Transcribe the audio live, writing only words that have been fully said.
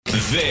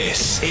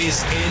This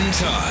is In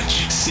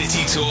Touch,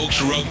 City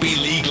Talk's Rugby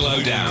League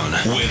Lowdown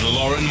with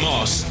Lauren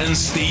Moss and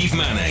Steve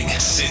Manning.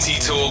 City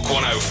Talk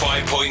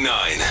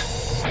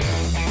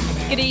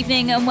 105.9. Good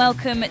evening and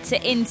welcome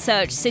to In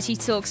Touch, City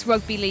Talk's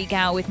Rugby League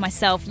Hour with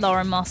myself,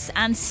 Lauren Moss,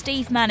 and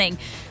Steve Manning.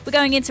 We're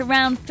going into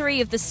round 3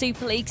 of the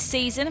Super League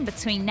season, and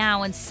between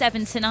now and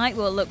 7 tonight,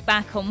 we'll look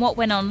back on what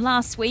went on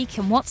last week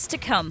and what's to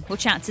come. We'll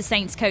chat to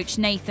Saints coach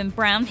Nathan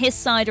Brown. His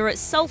side are at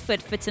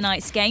Salford for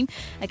tonight's game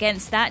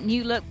against that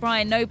new-look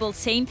Brian Noble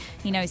team.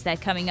 He knows they're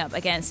coming up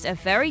against a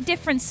very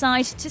different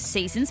side to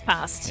seasons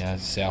past. Yeah,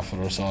 Salford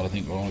are a side I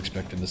think we're all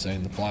expecting to see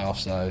in the playoffs,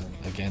 so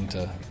again,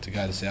 to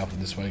go to Salford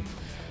this week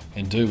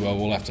and do well,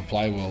 we'll have to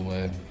play well.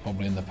 Where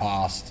probably in the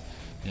past,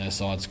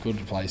 sides could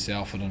play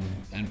Salford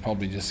and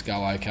probably just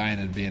go okay and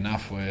it'd be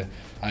enough, where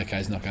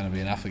okay's not going to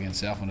be enough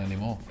against Salford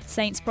anymore.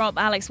 Saints prop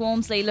Alex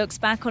Walmsley looks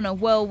back on a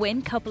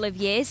whirlwind couple of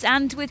years,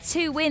 and with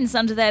 2 wins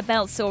under their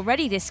belts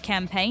already this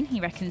campaign, he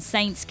reckons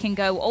Saints can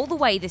go all the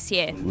way this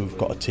year. We've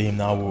got a team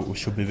now where we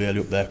should be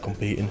really up there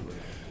competing.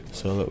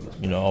 So,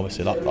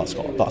 obviously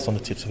that's on the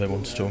tips of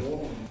everyone's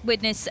tongue.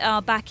 Widnes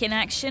are back in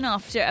action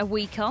after a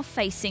week off,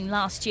 facing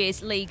last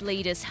year's league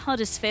leaders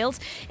Huddersfield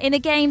in a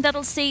game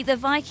that'll see the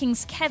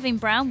Vikings' Kevin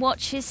Brown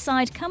watch his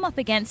side come up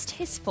against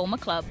his former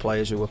club.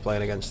 Players who we're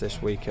playing against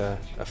this week are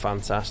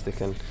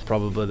fantastic and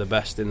probably the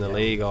best in the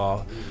league,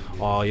 or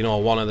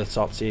one of the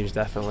top teams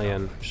definitely,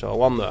 and so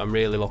one that I'm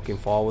really looking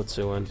forward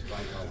to, and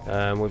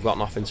we've got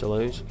nothing to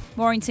lose.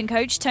 Warrington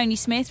coach Tony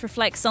Smith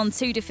reflects on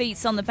 2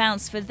 defeats on the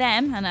bounce for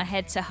them and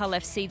ahead to Hull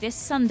FC this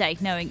Sunday,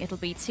 knowing it'll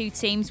be 2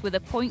 teams with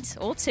a point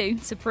or 2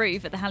 to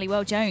prove at the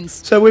Halliwell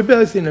Jones. So we're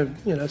both in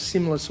a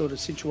similar sort of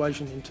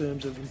situation in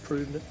terms of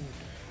improvement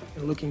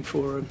and looking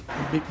for a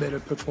bit better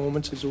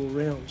performances all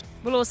round.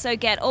 We'll also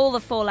get all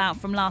the fallout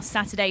from last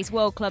Saturday's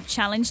World Club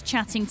Challenge,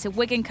 chatting to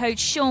Wigan coach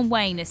Sean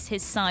Wayne as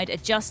his side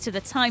adjust to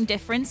the time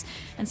difference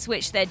and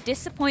switch their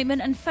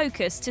disappointment and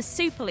focus to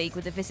Super League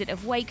with a visit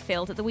of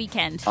Wakefield at the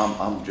weekend.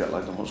 I'm jet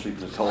lagged, I'm not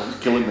sleeping at all, it's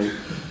killing me.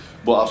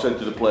 But I've said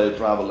to the players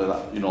privately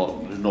that,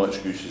 there's no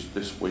excuses.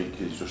 This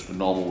week is just a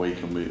normal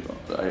week and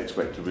I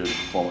expect a really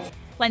performance.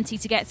 Plenty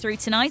to get through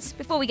tonight.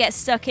 Before we get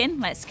stuck in,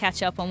 let's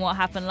catch up on what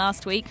happened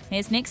last week.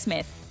 Here's Nick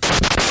Smith.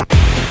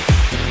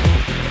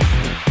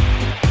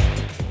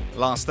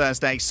 Last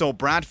Thursday saw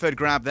Bradford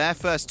grab their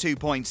first 2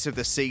 points of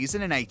the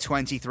season in a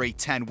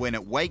 23-10 win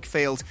at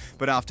Wakefield,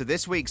 but after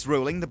this week's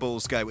ruling, the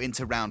Bulls go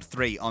into round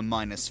 3 on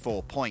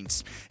 -4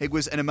 points. It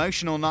was an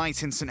emotional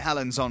night in St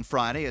Helens on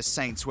Friday as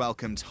Saints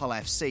welcomed Hull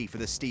FC for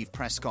the Steve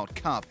Prescott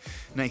Cup.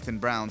 Nathan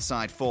Brown's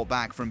side fought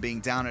back from being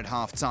down at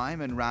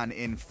half-time and ran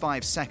in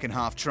 5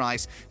 second-half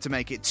tries to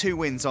make it 2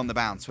 wins on the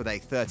bounce with a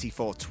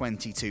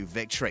 34-22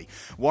 victory.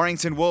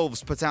 Warrington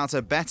Wolves put out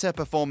a better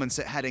performance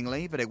at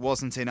Headingley, but it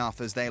wasn't enough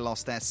as they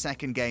lost their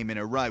second game in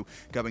a row,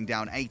 going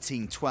down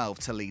 18-12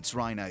 to Leeds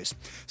Rhinos.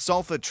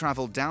 Salford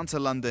travelled down to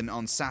London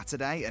on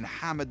Saturday and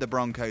hammered the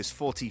Broncos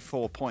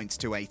 44 points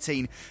to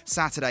 18.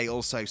 Saturday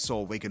also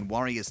saw Wigan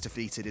Warriors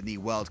defeated in the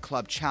World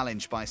Club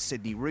Challenge by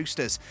Sydney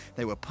Roosters.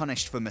 They were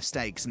punished for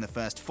mistakes in the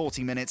first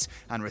 40 minutes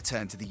and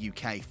returned to the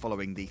UK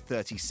following the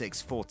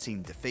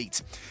 36-14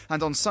 defeat.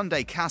 And on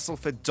Sunday,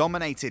 Castleford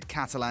dominated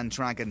Catalan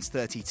Dragons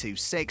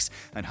 32-6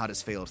 and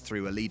Huddersfield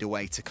threw a lead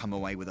away to come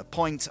away with a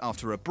point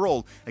after a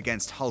brawl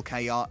against Hull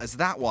KR as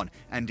that one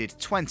ended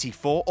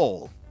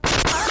 24-all.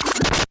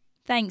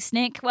 Thanks,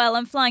 Nick. Well,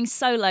 I'm flying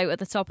solo at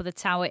the top of the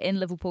tower in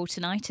Liverpool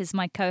tonight as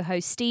my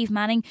co-host Steve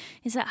Manning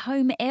is at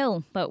home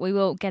ill, but we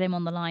will get him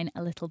on the line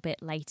a little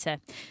bit later.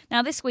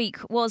 Now, this week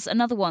was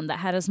another one that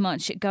had as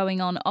much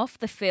going on off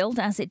the field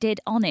as it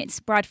did on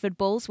it. Bradford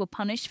Bulls were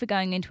punished for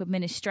going into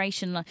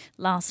administration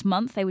last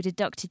month. They were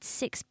deducted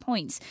 6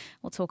 points.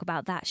 We'll talk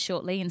about that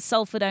shortly. And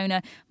Salford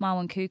owner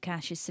Marwan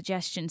Kukash's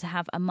suggestion to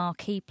have a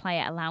marquee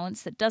player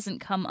allowance that doesn't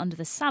come under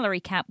the salary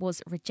cap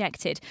was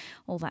rejected.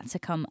 All that to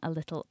come a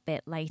little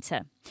bit later.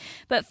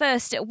 But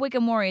first,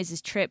 Wigan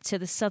Warriors' trip to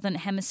the Southern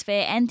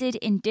Hemisphere ended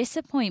in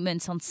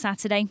disappointment on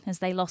Saturday as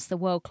they lost the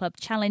World Club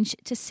Challenge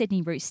to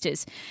Sydney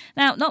Roosters.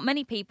 Now, not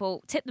many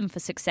people tipped them for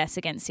success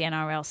against the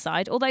NRL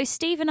side, although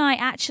Steve and I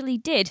actually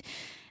did.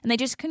 And they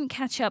just couldn't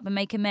catch up and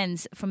make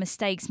amends for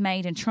mistakes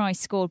made and tries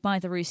scored by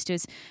the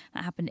Roosters.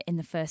 That happened in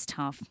the first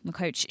half. The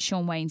coach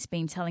Sean Wayne's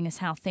been telling us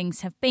how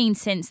things have been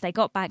since they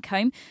got back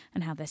home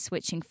and how they're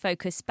switching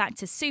focus back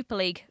to Super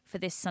League for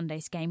this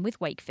Sunday's game with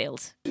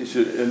Wakefield. It's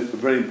a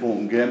very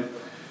important game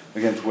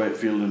against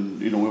Wakefield, and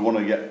we want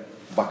to get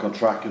back on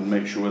track and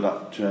make sure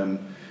that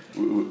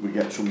we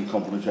get some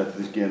confidence out of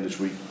this game this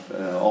week.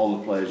 All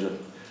the players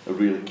are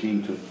really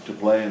keen to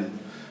play, and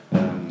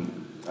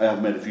I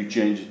have made a few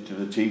changes to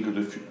the team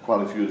because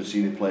quite a few of the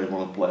senior players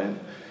want to play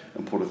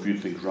and put a few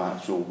things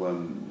right, so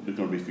there's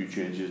going to be a few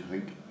changes, I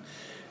think.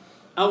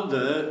 Out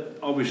there,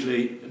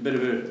 obviously a bit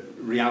of a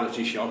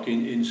reality shock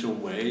in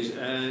some ways.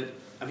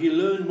 Have you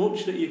learned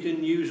much that you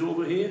can use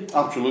over here?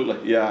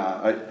 Absolutely,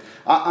 yeah.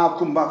 I've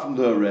come back from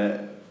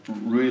there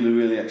really,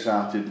 really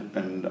excited,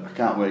 and I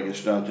can't wait to get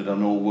started. I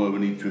know where we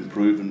need to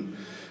improve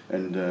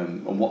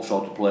and what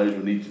sort of players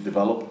we need to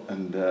develop,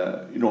 and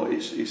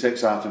it's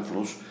exciting for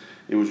us.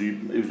 it was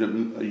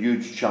a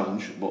huge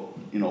challenge. But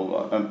you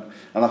know,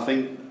 and I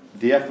think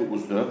the effort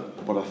was there,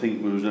 but I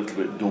think we was a little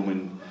bit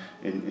dumb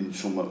in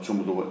some of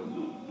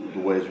the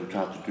ways we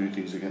tried to do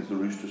things against the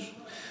Roosters.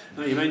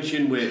 Now you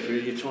mentioned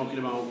Wakefield. You're talking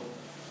about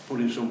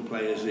putting some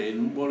players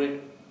in. What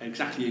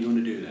exactly are you going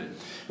to do then?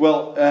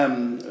 Well,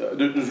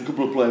 there's a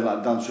couple of players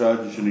like Dan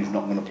Sargentson who's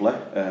not going to play.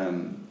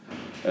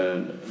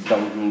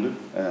 Darryl Goulden,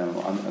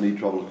 and he'd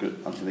probably look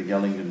at Anthony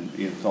Gelling and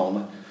Ian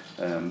Thorner.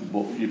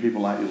 But your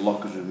people like your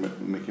Lockers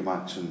and Mickey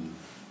Max and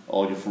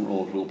all your front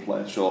rows will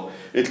play. So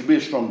it'll be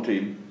a strong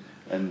team,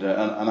 and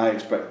I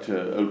expect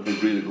a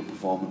really good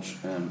performance.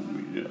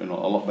 You know,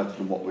 a lot better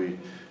than what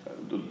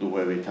the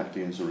way we attacked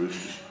against the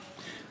Roosters.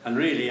 And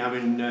really,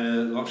 having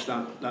lost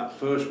that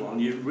first one,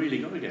 you've really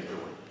got to get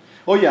going.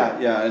 Oh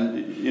yeah,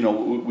 and you know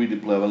we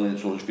did play well in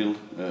Huddersfield.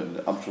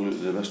 Absolutely,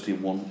 the best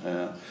team won.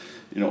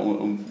 You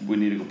know, we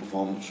need a good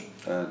performance.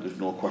 There's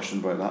no question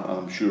about that, and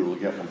I'm sure we'll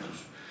get one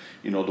because,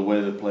 you know, the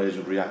way the players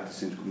have reacted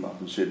since coming back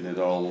from Sydney,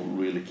 they're all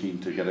really keen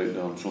to get out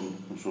there on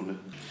Sunday.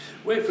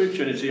 Wakefield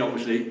Trinity,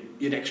 obviously,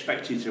 you'd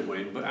expect you to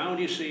win, but how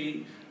do you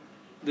see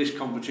this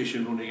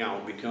competition running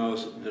out?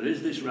 Because there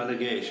is this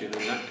relegation,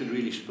 and that could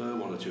really spur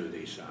one or two of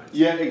these sides.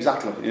 Yeah,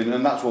 exactly,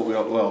 and that's what we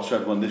all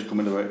said when this came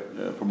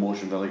into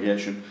promotion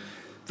relegation.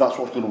 That's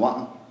what's going to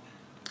happen,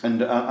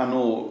 and I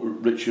know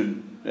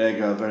Richard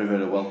Agar very,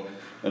 very well.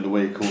 And the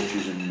way he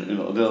coaches, and you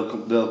know,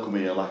 they'll come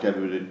here like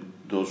everybody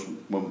does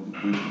when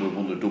we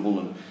won the double,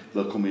 and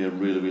they'll come here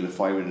really, really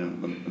firing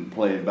and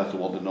playing better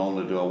what they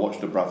normally do. I watched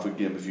the Bradford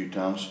game a few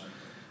times,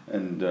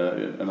 and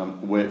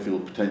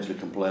Wakefield potentially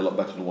can play a lot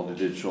better than what they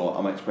did. So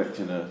I'm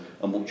expecting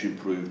a much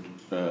improved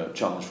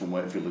challenge from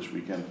Wakefield this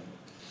weekend.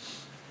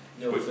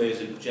 No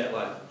phase of jet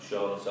lag,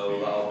 Sean, so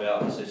that'll be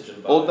out of the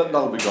system. Oh,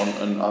 that'll be gone,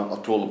 and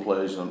I've told the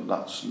players, and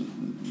that's.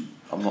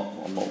 I'm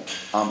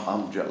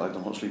jet lagged.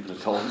 I'm not sleeping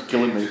at all. It's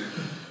killing me.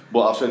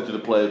 But I've said to the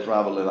players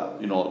privately that,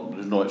 you know,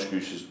 there's no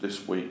excuses.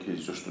 This week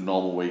is just a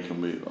normal week,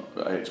 and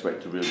I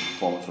expect a really good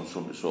performance on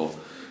Sunday. So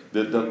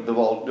they've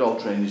all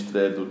trained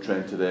today. They'll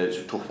train today. It's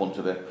a tough one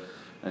today,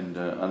 and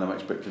I'm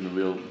expecting a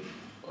real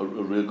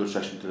good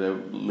session today,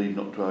 leading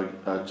up to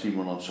our team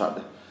run on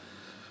Saturday.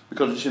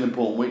 Because it's an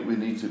important week, we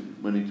need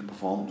to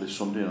perform this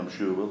Sunday, and I'm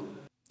sure we will.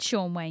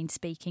 Sean Wayne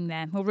speaking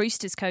there. Well,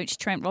 Roosters coach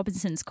Trent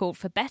Robinson's called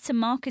for better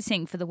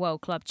marketing for the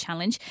World Club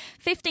Challenge.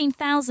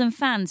 15,000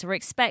 fans were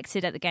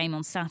expected at the game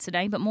on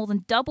Saturday, but more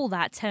than double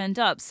that turned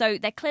up. So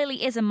there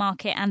clearly is a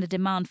market and a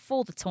demand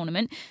for the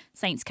tournament.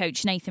 Saints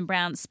coach Nathan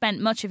Brown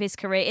spent much of his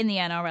career in the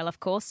NRL,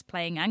 of course,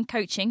 playing and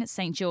coaching at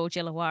St George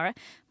Illawarra.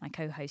 My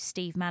co-host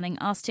Steve Manning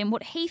asked him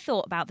what he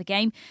thought about the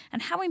game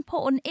and how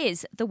important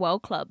is the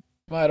World Club.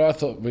 Mate, I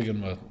thought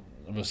Wigan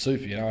were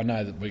super. You know, I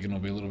know that Wigan will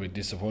be a little bit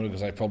disappointed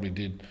because they probably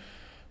did,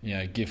 you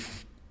know,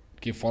 give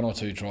one or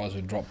two tries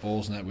with drop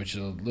balls and that, which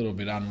is a little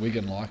bit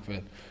un-Wigan-like,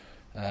 but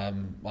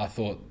I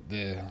thought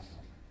the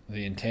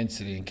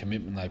intensity and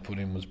commitment they put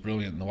in was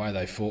brilliant, and the way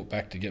they fought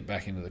back to get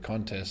back into the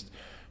contest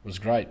was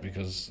great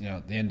because, you know,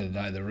 at the end of the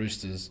day, the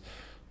Roosters,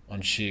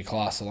 on sheer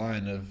class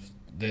alone,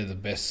 they're the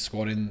best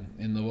squad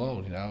in the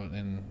world, you know,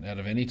 and out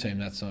of any team,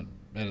 that's not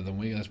better than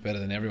Wigan, that's better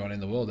than everyone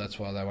in the world. That's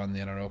why they won the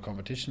NRL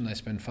competition. They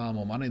spend far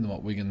more money than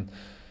what Wigan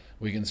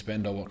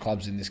spend or what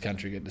clubs in this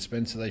country get to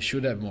spend, so they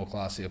should have more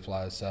classier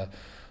players. So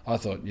I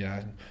thought, you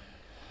know,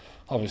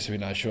 obviously we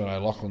know Sean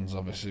O'Loughlin's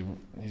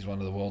he's one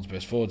of the world's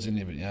best forwards, isn't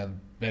he? But, you know,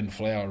 Ben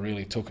Flower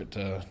really took it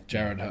to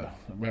Jared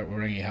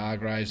Waringi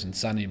Hargraves and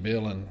Sonny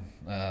Bill and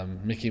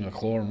Mickey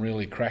McLaurin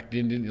really cracked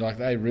in, didn't he? Like,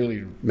 they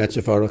really...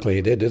 Metaphorically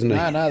he did, didn't he?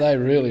 No, they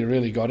really,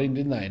 really got in,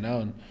 didn't they? You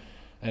know,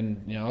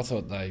 and you know, I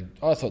thought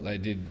they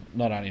did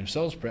not only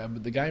themselves proud,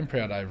 but the game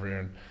proud over here.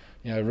 And,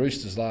 you know,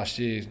 Roosters last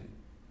year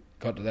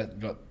got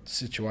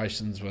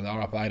situations where they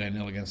were up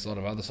 18-0 against a lot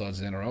of other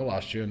sides in the NRL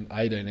last year, and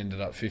 18 ended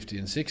up 50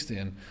 and 60.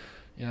 And,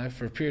 you know,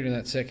 for a period in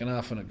that second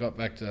half when it got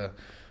back to,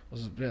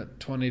 was it about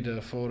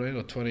 20-14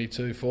 or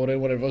 22-14,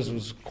 whatever it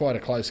was quite a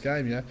close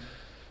game, you know.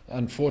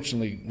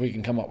 Unfortunately, we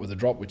can come up with a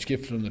drop which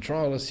gifted them the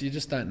trialists. You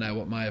just don't know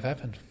what may have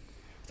happened.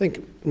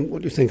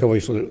 What do you think,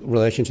 obviously, in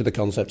relation to the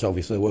concept,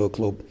 obviously, the World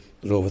Club,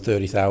 there's over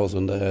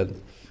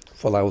 30,000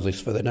 full houses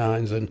for the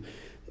Nines, and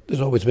there's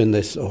always been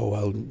this,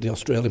 the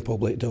Australian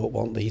public don't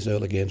want these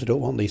early games, they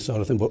don't want these sort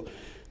of thing, but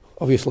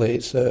obviously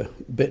it's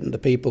bitten the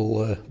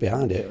people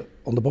behind it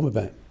on the bummer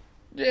bet.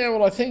 Yeah,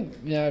 well, I think,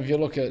 you know, if you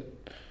look at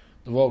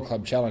the World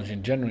Club Challenge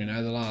in general, you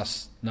know, the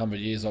last number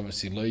of years,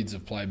 obviously Leeds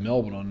have played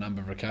Melbourne on a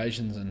number of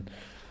occasions, and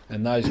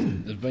those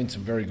there's been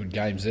some very good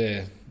games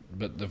there,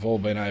 but they've all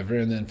been over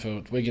here. And then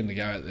for Wigan to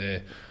go out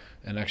there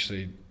and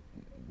actually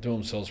do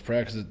themselves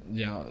proud, because,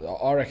 you know,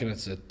 I reckon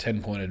it's a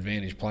 10-point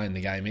advantage playing the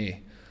game here.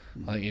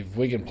 I think if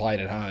Wigan played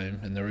at home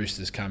and the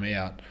Roosters come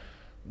out,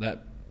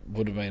 that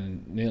would have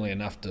been nearly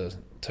enough to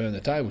turn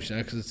the tables, you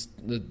know, because it's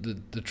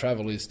the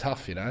travel is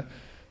tough, you know.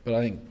 But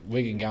I think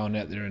Wigan going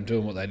out there and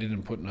doing what they did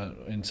and putting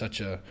in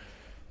such a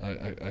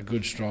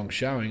good, strong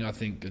showing, I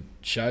think it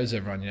shows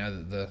everyone, you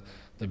know, that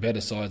the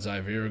better sides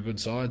over here are good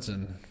sides,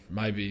 and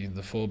maybe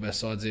the four best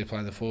sides there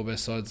playing the four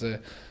best sides there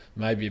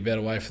maybe a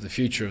better way for the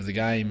future of the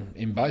game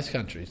in both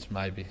countries.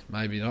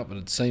 Maybe not, but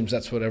it seems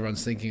that's what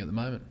everyone's thinking at the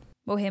moment.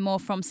 We'll hear more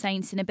from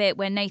Saints in a bit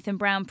when Nathan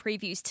Brown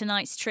previews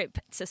tonight's trip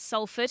to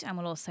Salford, and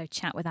we'll also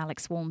chat with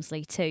Alex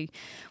Walmsley too.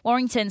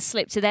 Warrington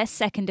slipped to their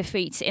second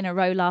defeat in a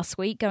row last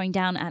week, going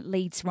down at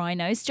Leeds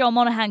Rhinos. Joel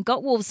Monaghan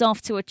got Wolves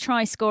off to a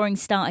try-scoring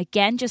start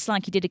again, just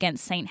like he did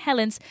against St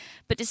Helens.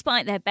 But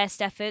despite their best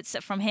efforts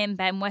from him,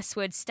 Ben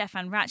Westwood,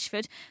 Stefan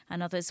Ratchford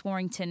and others,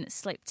 Warrington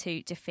slipped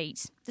to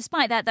defeat.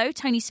 Despite that, though,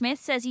 Tony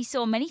Smith says he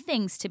saw many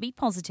things to be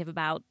positive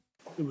about.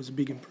 It was a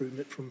big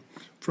improvement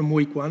from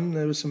week one.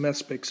 There were some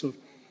aspects of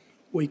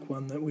week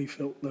one that we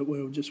felt that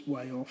we were just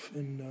way off,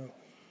 and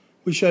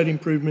we showed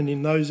improvement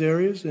in those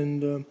areas,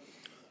 and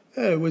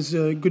it was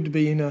good to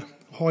be in a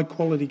high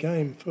quality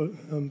game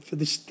for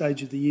this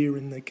stage of the year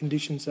in the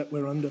conditions that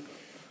we're under.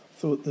 I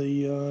thought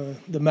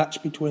the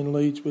match between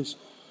Leeds was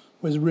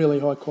really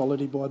high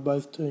quality by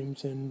both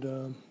teams,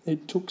 and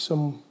it took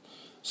some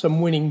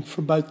winning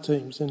for both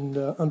teams, and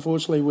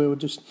unfortunately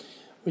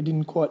we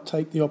didn't quite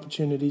take the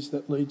opportunities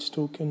that Leeds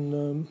took,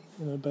 and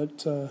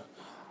but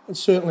it's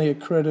certainly a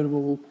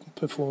creditable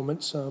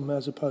performance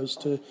as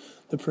opposed to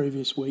the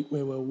previous week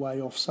where we were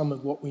way off some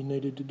of what we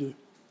needed to do.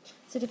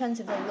 So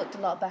defensively looked a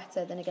lot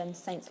better than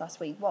against Saints last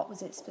week. What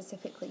was it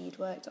specifically you'd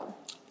worked on?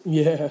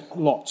 Yeah,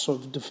 lots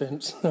of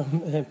defence,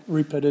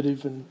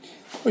 repetitive, and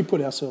we put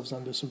ourselves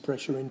under some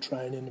pressure in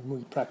training, and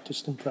we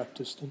practiced, and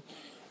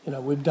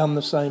we've done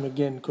the same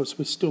again because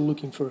we're still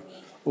looking for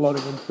a lot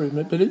of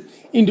improvement. But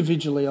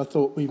individually, I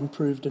thought we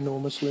improved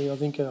enormously. I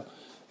think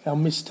our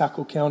missed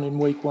tackle count in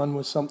week one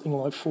was something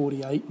like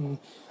 48, and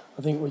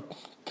I think we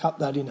cut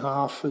that in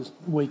half for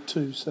week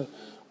two. So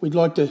we'd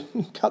like to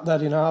cut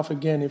that in half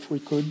again if we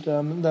could.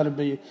 That'd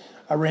be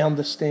around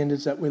the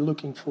standards that we're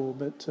looking for.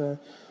 But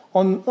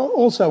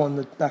also on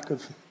the back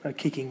of a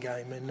kicking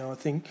game, and I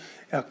think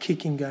our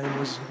kicking game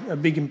was a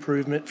big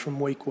improvement from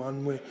week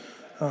one. Where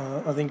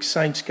I think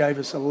Saints gave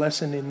us a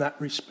lesson in that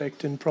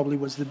respect, and probably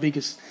was the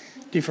biggest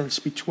difference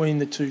between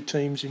the two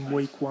teams in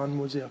week one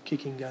was our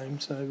kicking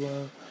game.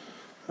 So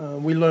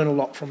we learned a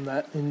lot from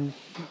that, and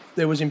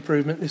there was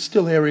improvement. There's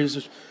still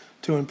areas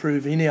to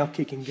improve in our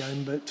kicking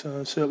game, but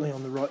certainly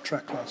on the right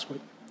track last week.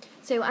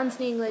 So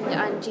Anthony England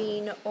and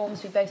Gene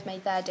Ormsby both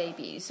made their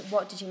debuts.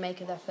 What did you make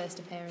of their first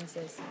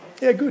appearances?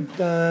 Yeah, good.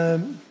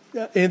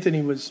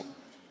 Anthony was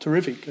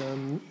terrific.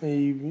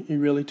 He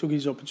really took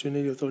his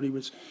opportunity. I thought he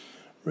was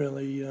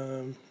really...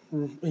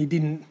 he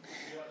didn't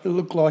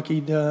look like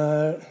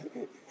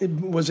it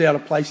was out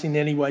of place in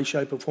any way,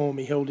 shape or form.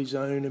 He held his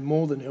own, and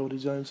more than held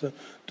his own, so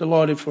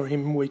delighted for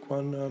him in week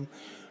one.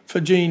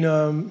 For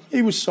Gene,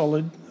 he was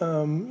solid.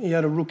 He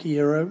had a rookie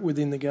error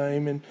within the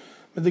game,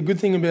 but the good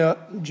thing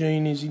about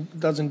Gene is he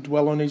doesn't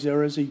dwell on his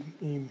errors. He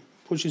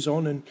pushes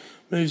on and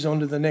moves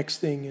on to the next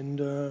thing,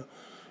 and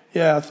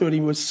I thought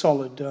he was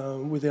solid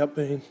without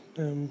being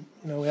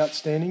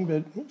outstanding.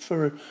 But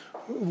for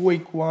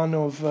week one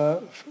of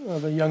a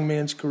young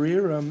man's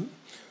career, I'm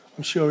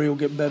sure he'll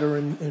get better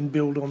and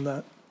build on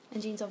that.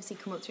 And Gene's obviously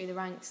come up through the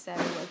ranks, so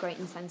a great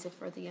incentive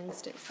for other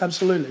youngsters.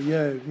 Absolutely,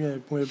 yeah.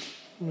 We've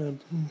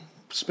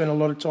spent a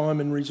lot of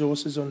time and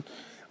resources on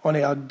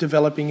our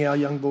developing our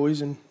young boys,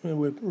 and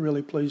we're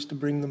really pleased to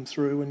bring them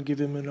through and give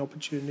them an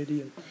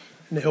opportunity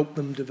and help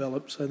them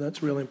develop. So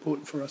that's really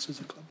important for us as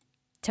a club.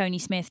 Tony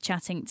Smith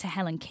chatting to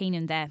Helen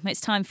Keenan there.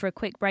 It's time for a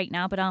quick break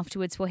now, but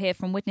afterwards we'll hear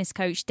from witness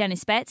coach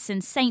Dennis Betts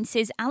and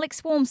Saints'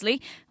 Alex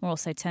Walmsley. We'll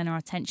also turn our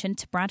attention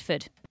to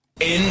Bradford.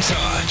 In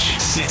Touch,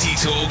 City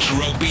Talk's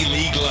Rugby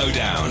League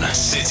Lowdown.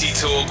 City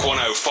Talk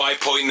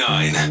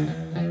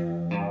 105.9.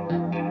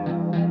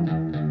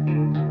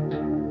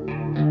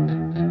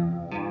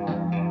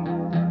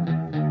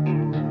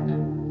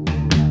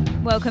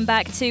 Welcome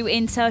back to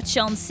In Touch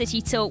on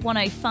City Talk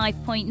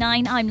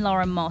 105.9. I'm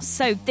Lauren Moss.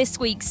 So this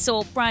week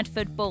saw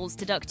Bradford Bulls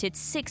deducted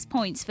 6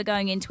 points for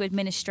going into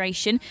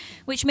administration,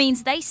 which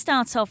means they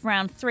start off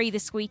round 3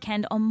 this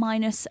weekend on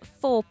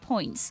 -4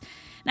 points.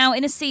 Now,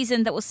 in a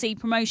season that will see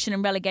promotion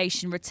and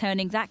relegation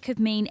returning, that could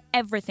mean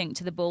everything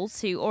to the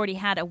Bulls, who already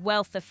had a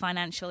wealth of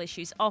financial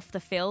issues off the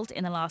field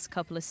in the last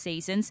couple of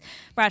seasons.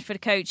 Bradford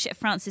coach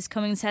Francis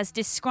Cummings has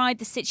described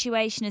the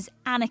situation as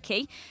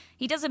anarchy.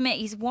 He does admit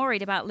he's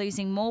worried about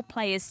losing more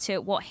players to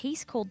what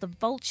he's called the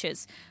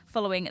vultures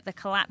following the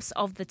collapse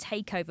of the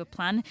takeover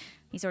plan.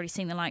 He's already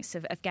seen the likes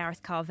of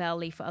Gareth Carvel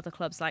leave for other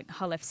clubs like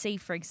Hull FC,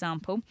 for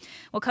example.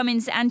 Well,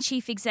 Cummins and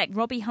Chief Exec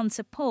Robbie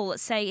Hunter-Paul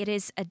say it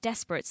is a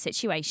desperate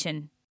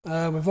situation.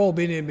 We've all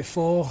been here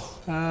before.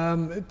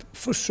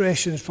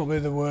 Frustration is probably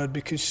the word,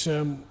 because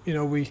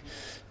we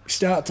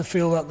start to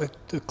feel that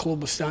the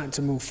club is starting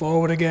to move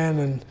forward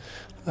again,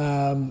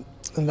 and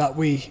that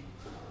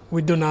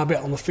we'd done our bit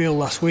on the field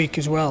last week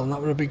as well, and that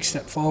was a big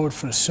step forward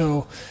for us.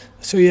 So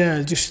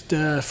yeah, just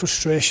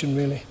frustration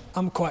really.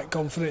 I'm quite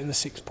confident in the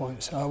 6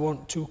 points. I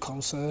wasn't too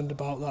concerned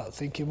about that,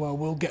 thinking, well,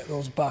 we'll get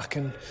those back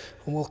and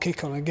we'll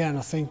kick on again.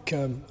 I think,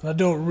 and I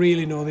don't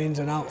really know the ins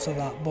and outs of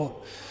that, but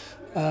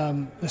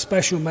the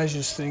special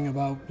measures thing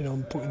about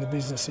putting the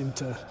business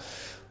into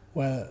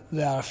where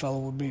the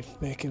RFL would be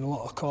making a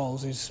lot of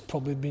calls is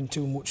probably been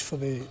too much for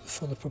the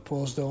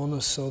proposed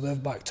owners, so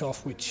they've backed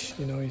off, which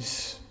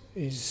is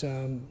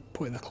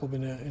putting the club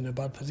in a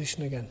bad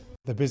position again.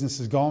 The business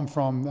has gone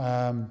from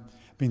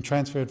being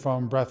transferred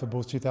from Bradford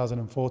Bulls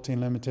 2014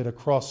 Limited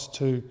across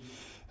to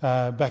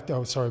back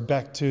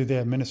to the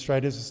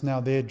administrators. It's now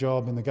their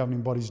job and the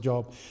governing body's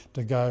job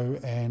to go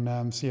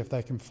and see if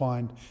they can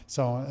find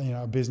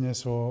a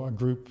business or a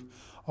group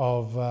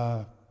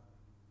of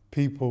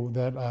people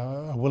that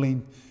are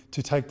willing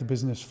to take the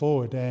business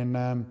forward,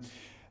 and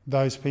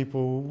those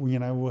people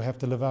will have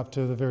to live up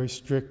to the very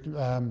strict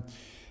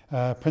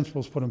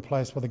principles put in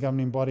place by the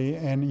governing body,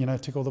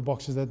 and tick all the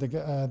boxes that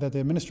the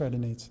administrator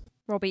needs.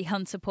 Robbie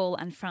Hunter-Paul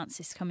and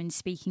Francis Cummins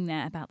speaking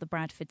there about the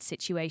Bradford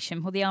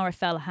situation. Well, the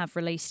RFL have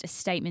released a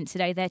statement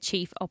today. Their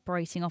Chief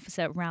Operating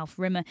Officer, Ralph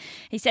Rimmer,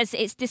 he says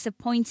it's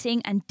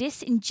disappointing and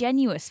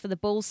disingenuous for the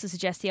Bulls to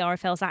suggest the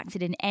RFL's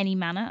acted in any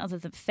manner other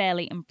than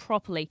fairly and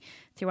properly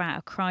throughout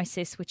a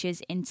crisis which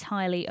is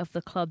entirely of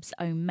the club's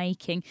own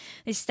making.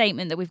 This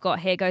statement that we've got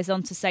here goes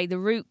on to say the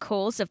root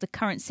cause of the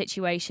current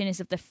situation is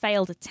of the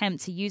failed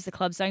attempt to use the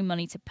club's own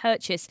money to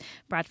purchase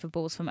Bradford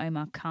Bulls from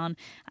Omar Khan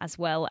as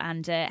well,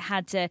 and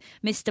had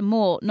Mr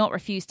Moore not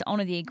refused to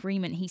honour the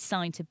agreement he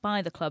signed to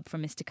buy the club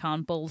from Mr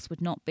Khan, Bulls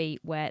would not be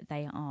where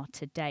they are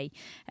today.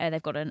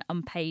 They've got an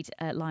unpaid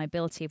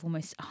liability of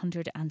almost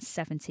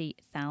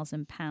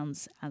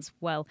 £170,000 as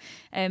well.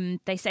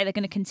 They say they're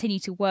going to continue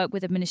to work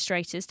with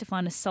administrators to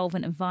find a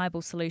solvent and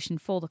viable solution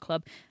for the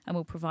club, and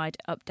will provide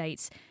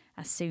updates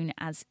as soon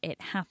as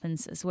it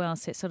happens as well.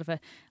 So it's sort of a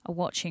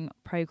watching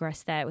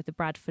progress there with the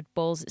Bradford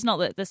Bulls. It's not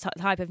that the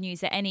type of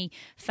news that any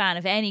fan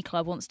of any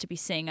club wants to be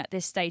seeing at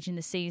this stage in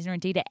the season, or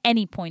indeed at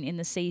any point in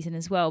the season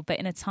as well. But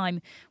in a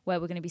time where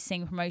we're going to be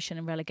seeing promotion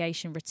and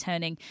relegation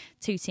returning,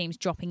 two teams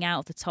dropping out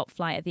of the top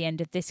flight at the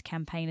end of this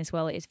campaign as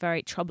well, it is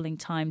very troubling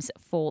times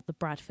for the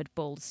Bradford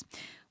Bulls.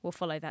 We'll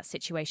follow that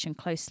situation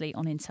closely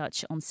on In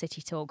Touch on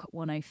City Talk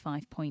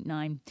 105.9.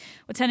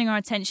 We're turning our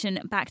attention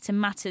back to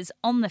matters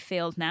on the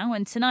field now,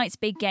 and tonight's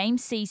big game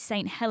sees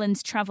St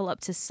Helens travel up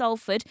to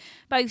Salford.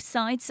 Both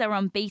sides are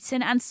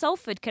unbeaten, and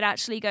Salford could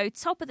actually go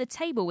top of the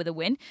table with a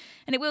win.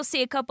 And it will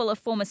see a couple of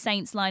former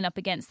Saints line up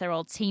against their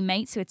old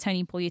teammates, who are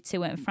Tony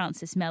Poyatua and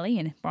Francis Melly,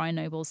 and Brian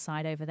Noble's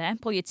side over there.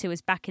 Poyatua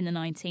is back in the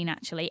 19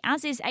 actually,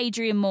 as is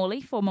Adrian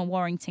Morley, former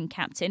Warrington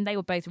captain. They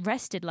were both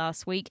rested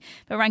last week,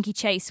 but Ranky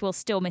Chase will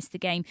still miss the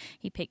game.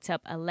 He picked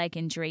up a leg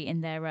injury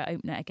in their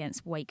opener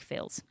against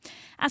Wakefield.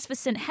 As for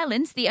St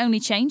Helens, the only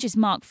change is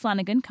Mark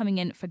Flanagan coming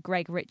in for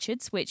Greg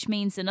Richards, which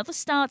means another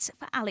start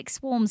for Alex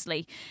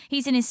Walmsley.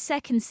 He's in his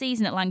second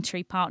season at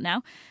Langtree Park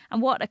now,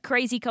 and what a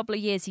crazy couple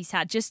of years he's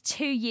had. Just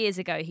 2 years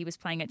ago, he was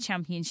playing at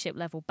championship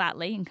level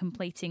Batley and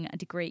completing a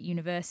degree at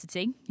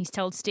university. He's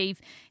told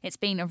Steve it's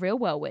been a real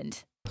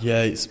whirlwind.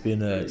 Yeah, it's been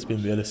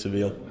really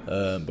surreal,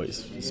 but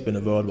it's been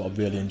a road what I've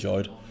really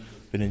enjoyed.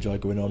 Really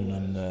enjoyed going on,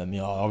 and I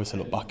obviously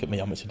look back at my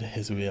amateur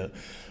days with a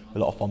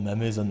lot of fond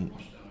memories, and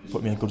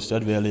put me in good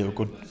stead really, a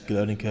good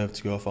learning curve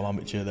to go from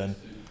amateur then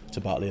to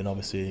Batley, and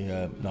obviously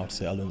now to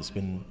St Helens.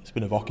 It's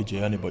been a rocky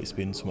journey, but it's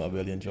been something I've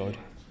really enjoyed.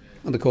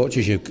 And the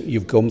coaches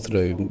you've come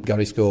through,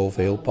 Gary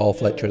Schofield, Paul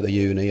Fletcher at the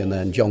uni, and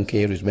then John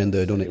Keir, who's been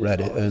there, done it, read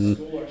it, and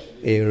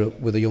here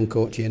with a young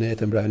coach here,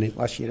 Nathan Brown,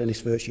 last year in his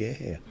first year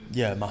here.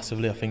 Yeah,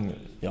 massively. I think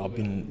I've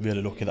been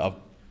really lucky that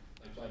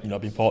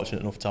I've been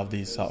fortunate enough to have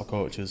these sort of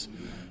coaches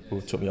who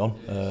took me on.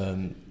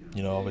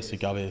 Obviously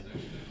Gary,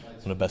 one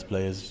of the best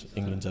players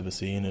England's ever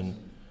seen, and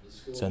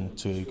then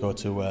to go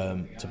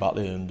to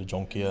Batley and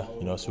John Keir,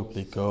 Super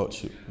League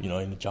coach,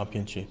 in the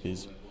Championship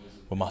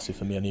were massive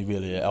for me, and he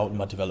really helped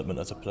my development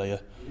as a player.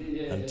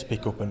 And to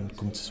pick up and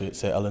come to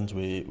St Helens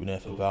with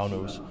Nathan Brown,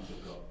 who's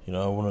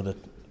one of the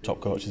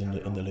top coaches in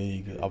the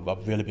league,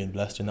 I've really been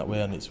blessed in that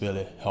way, and it's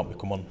really helped me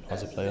come on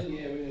as a player.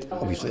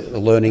 Obviously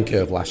the learning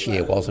curve last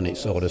year, wasn't it,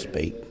 so to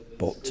speak?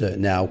 But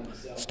now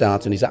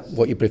starting, is that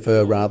what you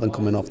prefer rather than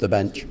coming off the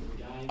bench?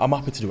 I'm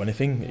happy to do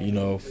anything,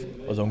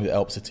 as long as it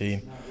helps the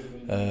team.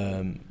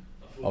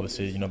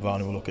 Obviously,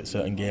 Brown will look at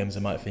certain games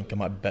and might think I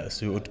might be better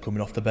suited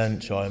coming off the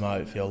bench, or I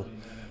might feel,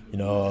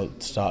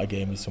 start a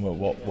game is somewhat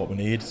what we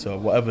need. So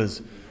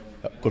whatever's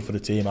good for the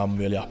team, I'm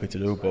really happy to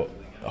do. But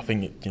I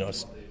think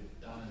there's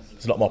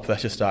a lot more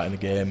pressure starting the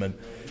game,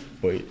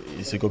 but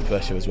it's a good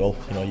pressure as well.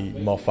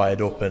 You're more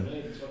fired up and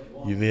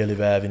you're really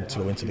raring to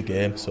go into the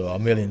game. So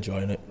I'm really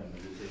enjoying it.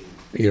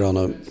 You're on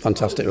a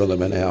fantastic run at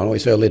the minute. I know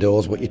it's early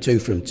doors, but you're 2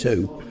 from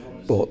 2.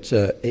 But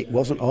it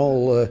wasn't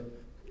all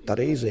that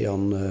easy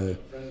on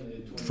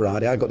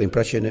Friday. I got the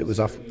impression it was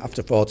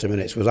after 40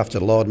 minutes, it was after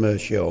the Lord Mayor's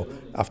show,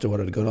 after what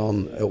had gone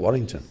on at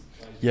Warrington.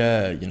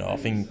 Yeah, I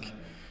think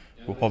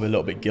we're probably a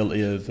little bit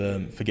guilty of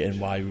forgetting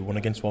why we won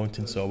against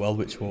Warrington so well,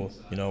 which we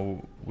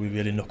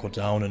really knuckled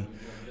down, and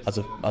as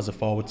a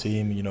forward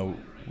team,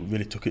 we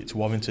really took it to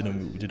Warrington,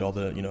 and we did all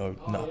the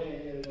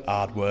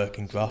hard work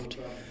and graft.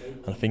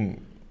 And I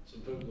think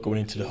going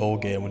into the whole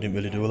game, we didn't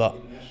really do that.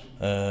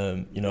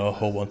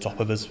 Hull were on top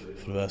of us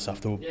for the first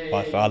half. They were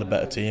by far the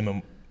better team,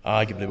 and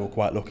arguably we were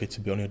quite lucky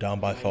to be only down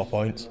by 4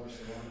 points.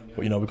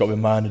 But we've got to be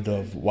reminded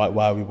of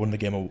why we won the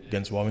game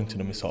against Warrington,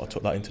 and we sort of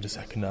took that into the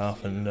second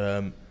half,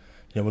 and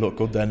we looked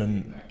good then,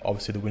 and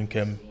obviously the win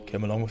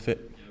came along with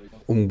it.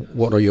 And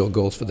what are your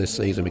goals for this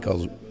season?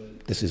 Because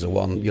this is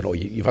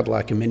you've had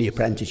like a mini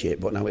apprenticeship,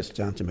 but now it's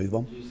time to move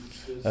on.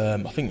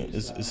 I think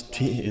as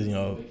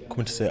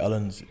coming to St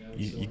Helens,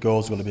 your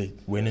goal's got to be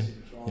winning.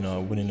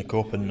 Winning the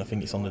cup, and I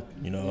think it's on the.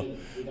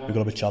 We've got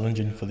to be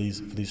challenging for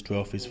these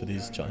trophies, for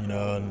these.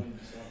 And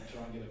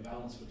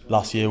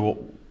last year,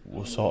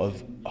 was sort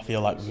of. I feel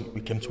like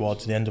we came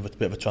towards the end of a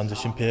bit of a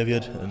transition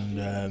period, and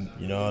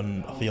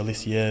and I feel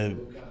this year,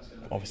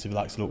 obviously with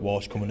like Luke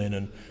Walsh coming in,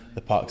 and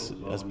the park's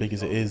as big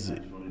as it is,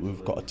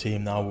 we've got a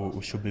team now.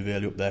 We should be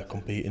really up there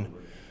competing.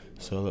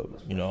 So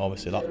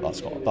obviously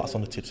that's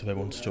on the tips of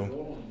everyone's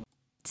tongue.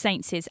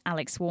 Saints'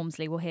 Alex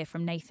Walmsley will hear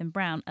from Nathan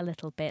Brown a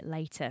little bit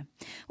later.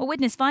 Well,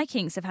 Widnes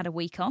Vikings have had a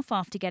week off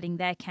after getting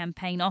their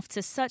campaign off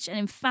to such an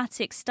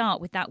emphatic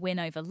start with that win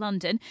over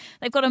London.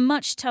 They've got a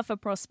much tougher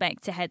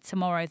prospect ahead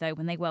tomorrow, though,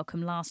 when they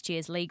welcome last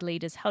year's league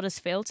leaders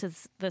Huddersfield to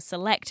the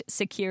Select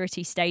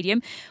Security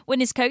Stadium.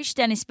 Widnes coach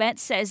Dennis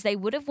Betts says they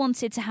would have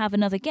wanted to have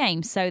another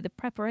game, so the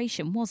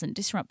preparation wasn't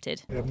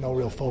disrupted. We have no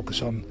real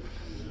focus on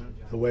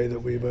the way that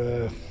we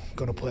were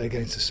going to play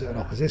against a certain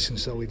opposition,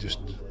 so we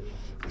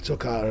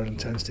took our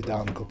intensity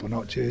down a couple of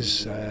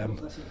notches,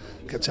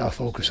 kept our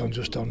focus on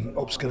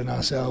upskilling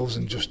ourselves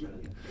and just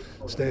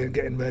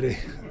getting ready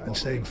and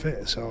staying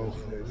fit. So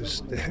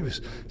it's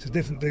a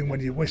different thing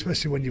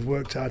especially when you've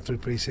worked hard through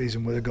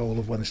pre-season with a goal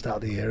of when the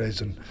start of the year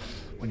is and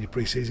when your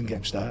pre-season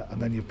games start,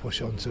 and then you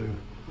push on to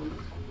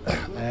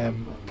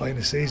playing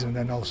the season, and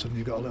then all of a sudden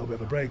you've got a little bit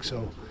of a break.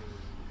 So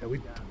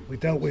we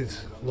dealt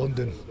with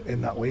London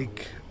in that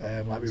week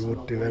like we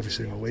would do every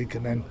single week,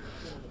 and then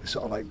it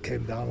sort of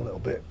came down a little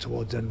bit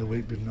towards the end of the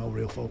week with no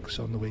real focus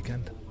on the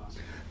weekend.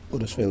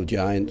 Huddersfield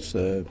Giants,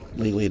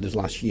 league leaders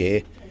last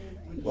year,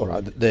 all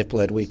right, they've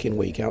played week in,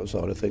 week out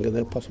sort of thing, and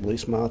they're possibly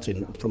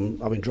smarting from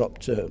having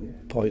dropped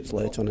points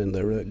late on in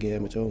their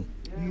game at home.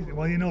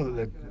 Well, you know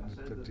that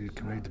you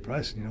can read the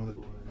press, and you know that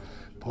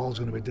Paul's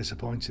going to be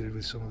disappointed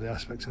with some of the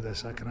aspects of their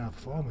second half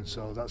performance,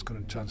 so that's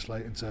going to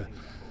translate into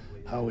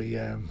how he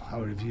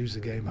reviews the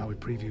game, how he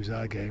previews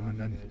our game, and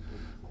then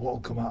what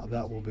will come out of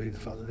that will be the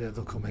fact that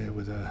they'll come here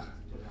with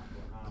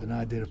an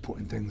idea of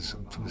putting things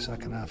from the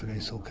second half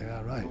against Hull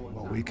KR right.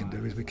 What we can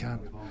do is we've got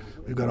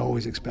to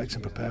always expect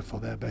and prepare for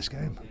their best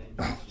game.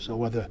 So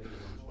whether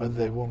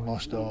they won,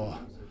 lost or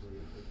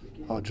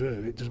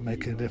drew, it doesn't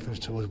make any difference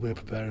to us. We're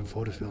preparing for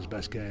Huddersfield's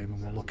best game,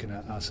 and we're looking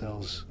at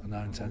ourselves and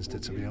our intensity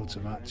to be able to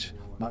match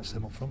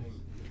them up front.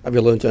 Have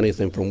you learnt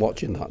anything from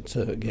watching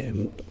that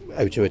game,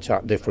 how to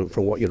attack different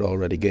from what your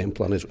already game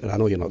plan is? And I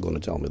know you're not going to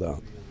tell me that.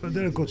 But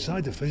they're a good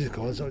side, they're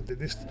physical.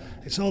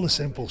 It's all the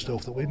simple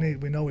stuff that we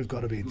need. We know we've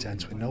got to be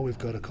intense. We know we've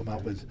got to come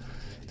out with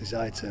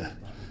desire to,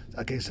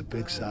 against a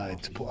big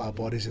side, to put our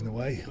bodies in the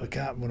way. We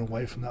can't run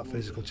away from that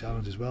physical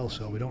challenge as well.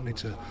 So we don't need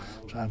to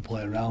try and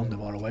play around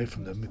them or away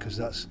from them, because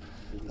that's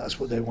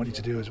what they want you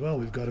to do as well.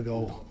 We've got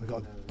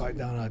to bite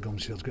down our gum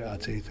shields, grit our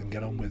teeth, and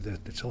get on with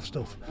the tough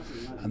stuff.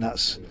 And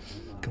that's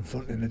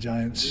confronting the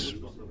Giants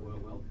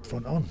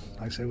front on.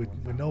 Like I say, we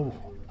know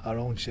our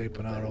own shape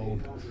and our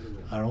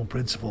own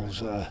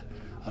principles are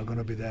going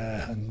to be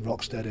there and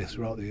rock steady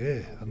throughout the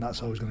year, and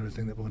that's always going to be the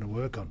thing that we're going to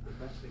work on.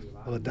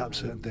 We'll adapt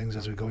certain things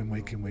as we go in,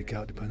 week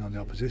out, depending on the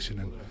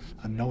opposition,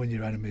 and knowing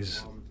your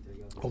enemies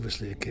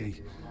obviously a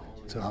key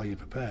to how you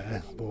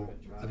prepare, but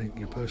I think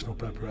your personal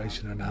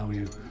preparation and how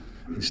you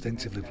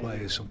instinctively play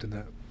is something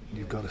that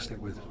you've got to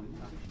stick with.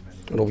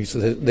 And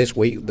obviously this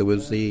week there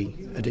was the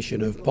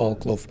addition of Paul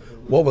Clough.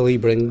 What will he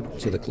bring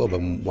to the club,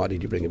 and why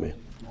did you bring him in?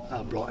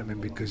 I brought him in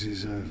because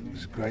he's a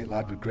great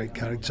lad with great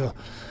character.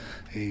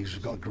 He's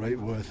got a great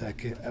work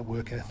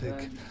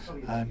ethic,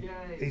 and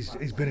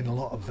he's been in a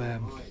lot of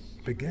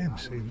big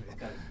games.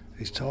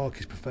 His talk,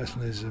 his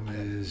professionalism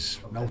is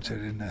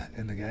noted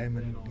in the game,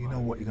 and you know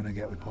what you're going to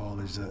get with Paul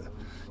is that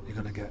you're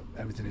going to get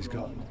everything he's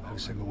got every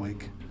single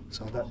week.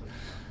 So that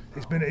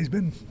it's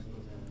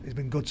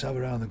been good to have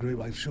around the group,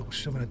 like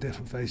shoving a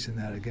different face in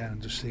there again,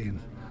 and just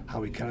seeing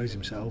how he carries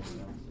himself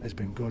has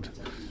been good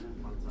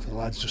for the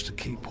lads just to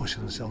keep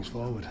pushing themselves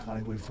forward. I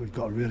think we've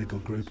got a really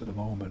good group at the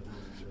moment,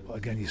 but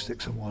again, you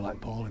stick someone like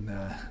Paul in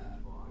there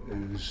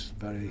who's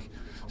very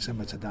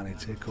similar to Danny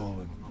Tickle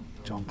and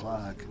John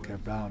Clark and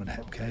Kev Brown and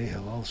Hep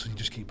Cahill. Also, you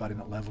just keep adding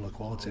that level of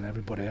quality, and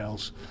everybody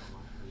else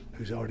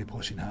who's already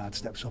pushing hard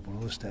steps up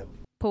another step.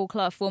 Paul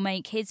Clough will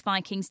make his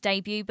Vikings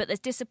debut, but there's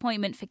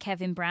disappointment for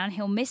Kevin Brown.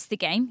 He'll miss the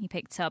game. He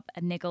picked up a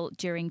niggle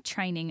during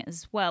training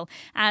as well,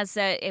 as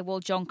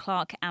will John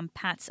Clark and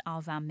Pat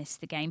Arvan miss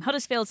the game.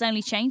 Huddersfield's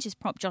only change is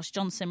prop Josh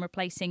Johnson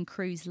replacing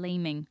Cruz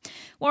Leeming.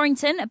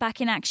 Warrington are back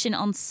in action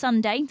on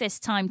Sunday, this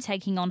time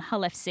taking on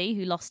Hull FC,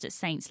 who lost at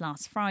Saints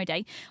last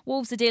Friday.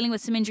 Wolves are dealing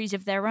with some injuries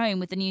of their own,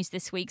 with the news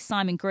this week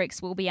Simon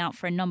Griggs will be out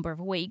for a number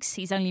of weeks.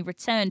 He's only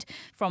returned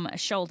from a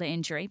shoulder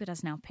injury, but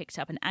has now picked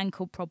up an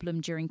ankle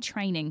problem during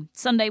training.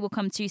 Sunday will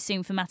come too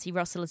soon for Matty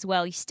Russell as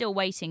well. He's still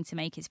waiting to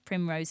make his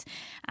Primrose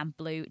and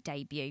Blue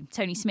debut.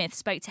 Tony Smith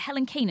spoke to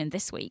Helen Keenan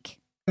this week.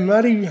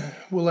 Muddy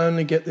will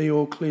only get the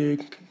all clear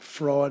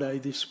Friday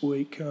this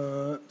week,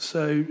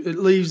 so it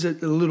leaves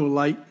it a little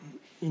late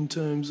in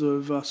terms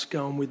of us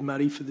going with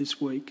Muddy for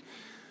this week.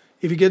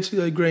 If he gets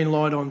the green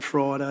light on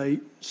Friday,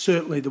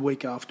 certainly the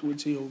week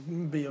afterwards he'll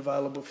be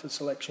available for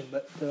selection.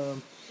 But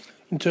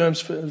in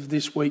terms of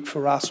this week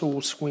for us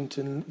or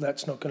Swinton,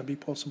 that's not going to be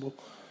possible.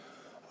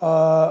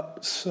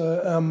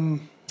 The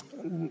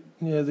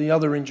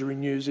other injury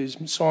news is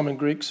Simon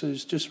Griggs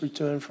has just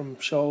returned from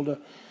shoulder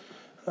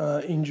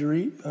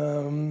injury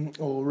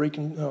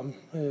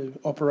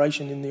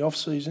operation in the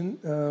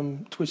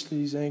off-season, twisted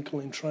his ankle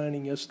in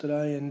training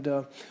yesterday,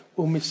 and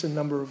will miss a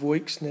number of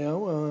weeks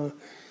now,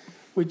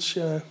 which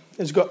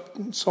has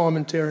got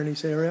Simon tearing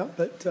his hair out.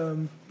 But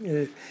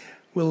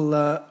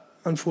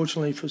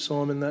unfortunately for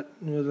Simon,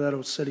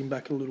 that'll set him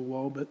back a little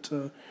while. But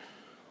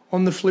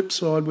on the flip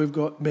side, we've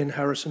got Ben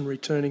Harrison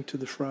returning to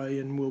the fray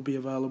and will be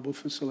available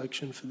for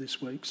selection for this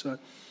week. So,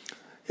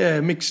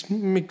 mixed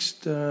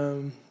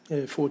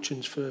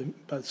fortunes for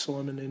both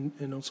Simon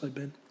and also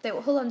Ben. They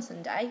were Hull on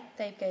Sunday.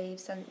 They gave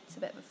Saints a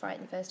bit of a fright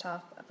in the first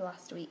half of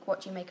last week.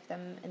 What do you make of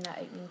them in their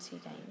opening two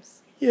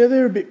games? Yeah,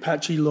 they're a bit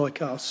patchy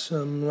like us.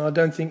 I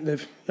don't think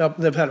they've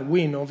had a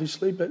win,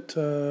 obviously, but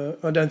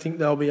I don't think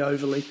they'll be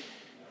overly,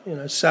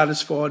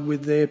 satisfied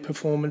with their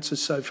performances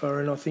so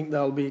far, and I think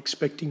they'll be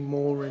expecting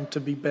more and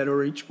to be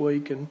better each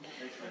week. And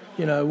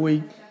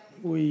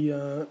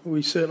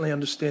we certainly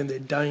understand their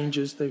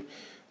dangers, their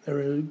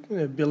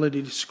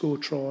ability to score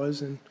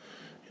tries, and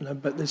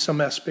but there's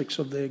some aspects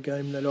of their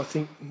game that I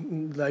think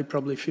they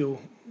probably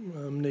feel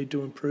need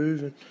to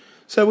improve. And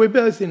so we're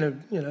both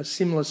in a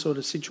similar sort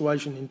of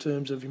situation in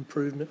terms of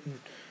improvement and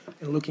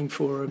looking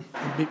for a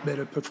bit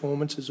better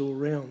performances all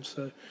round.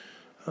 So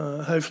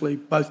hopefully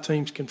both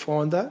teams can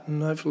find that,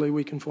 and hopefully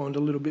we can find a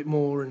little bit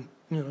more, and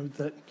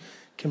that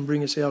can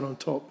bring us out on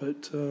top.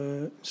 But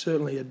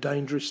certainly a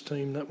dangerous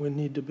team that we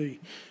need to be,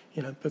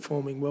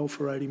 performing well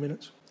for 80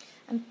 minutes.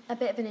 A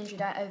bit of an injury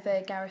there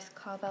over Gareth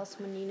Carvel,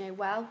 someone you know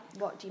well.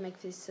 What do you make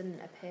of his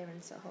sudden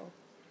appearance at Hull?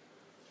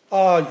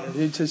 Oh, yeah,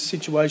 it's a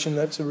situation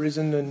that's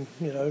arisen, and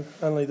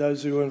only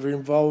those who are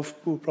involved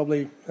will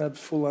probably have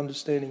full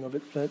understanding of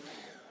it. But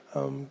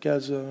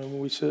Gaz,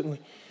 we certainly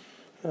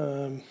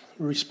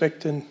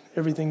respect and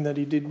everything that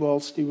he did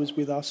whilst he was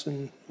with us,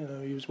 and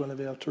he was one of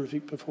our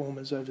terrific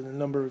performers over the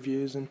number of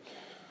years, and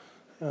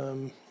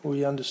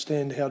we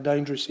understand how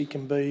dangerous he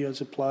can be as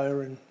a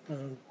player, and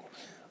I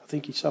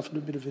think he suffered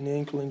a bit of an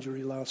ankle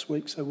injury last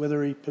week, so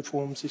whether he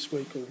performs this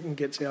week and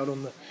gets out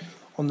on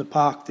the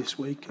park this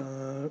week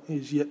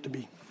is yet to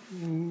be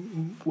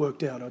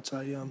worked out, I'd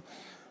say.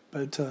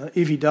 But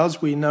if he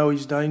does, we know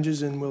his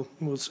dangers, and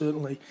we'll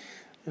certainly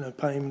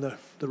pay him the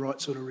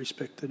right sort of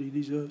respect that he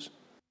deserves.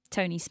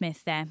 Tony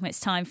Smith there. It's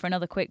time for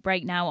another quick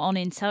break now on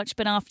In Touch,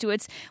 but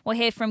afterwards we'll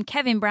hear from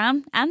Kevin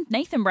Brown and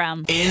Nathan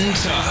Brown. In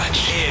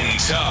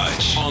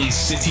Touch on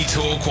City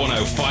Talk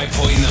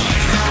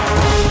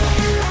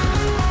 105.9.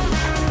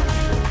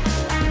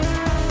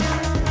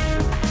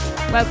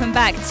 Welcome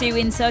back to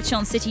In Touch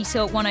on City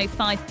Talk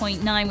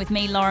 105.9 with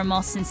me, Lauren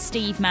Moss, and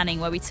Steve Manning,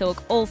 where we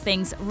talk all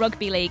things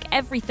rugby league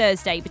every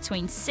Thursday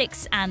between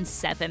 6 and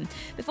 7.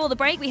 Before the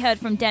break, we heard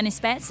from Dennis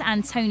Betts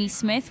and Tony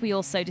Smith. We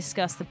also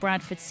discussed the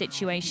Bradford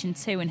situation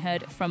too and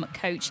heard from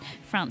coach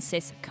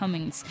Francis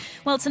Cummings.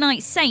 Well,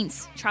 tonight,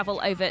 Saints travel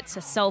over to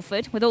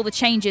Salford. With all the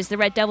changes the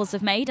Red Devils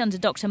have made under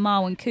Dr.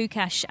 Marwan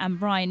Kukash and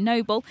Brian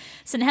Noble,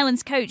 St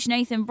Helens coach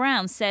Nathan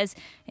Brown says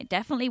it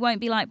definitely won't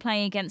be like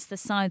playing against the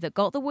side that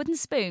got the wooden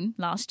spoon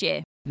last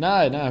year.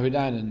 No, we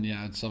don't, and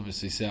it's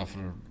obviously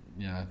Salford,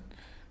 a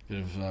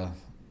bit of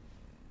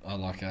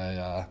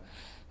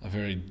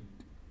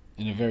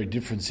in a very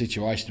different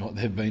situation to what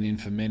they've been in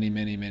for many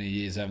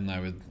years, haven't they?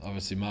 With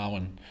obviously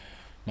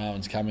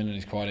Marwan's come in and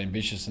he's quite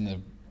ambitious, and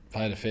they've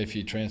paid a fair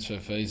few transfer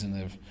fees, and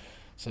they've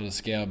sort of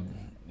scoured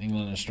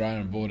England and Australia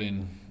and brought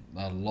in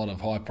a lot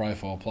of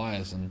high-profile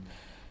players, and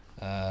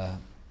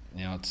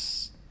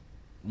it's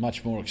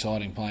much more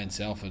exciting playing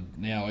Salford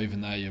now,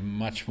 even though you're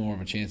much more of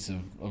a chance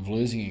of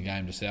losing a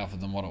game to Salford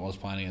than what it was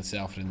playing against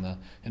Salford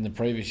in the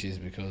previous years,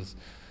 because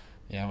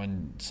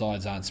when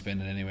sides aren't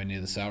spending anywhere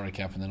near the salary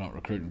cap and they're not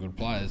recruiting good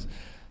players,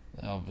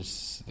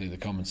 obviously the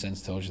common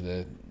sense tells you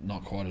they're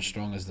not quite as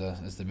strong as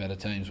the better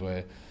teams,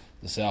 where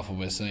the Salford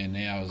we're seeing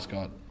now has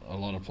got a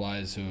lot of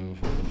players who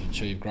have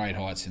achieved great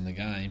heights in the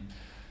game,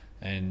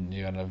 and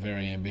you've got a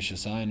very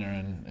ambitious owner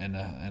and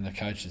a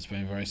coach that's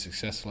been very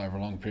successful over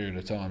a long period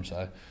of time.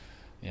 So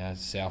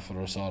Salford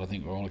are a side I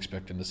think we're all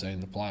expecting to see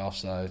in the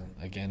playoffs. So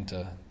again,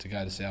 to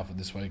go to Salford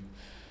this week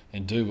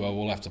and do well,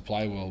 we'll have to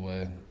play well.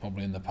 Where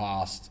probably in the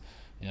past,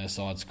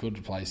 sides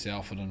could play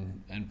Salford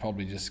and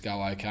probably just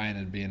go okay, and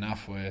it'd be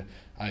enough, where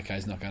okay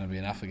is not going to be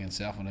enough against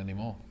Salford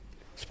anymore.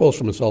 I suppose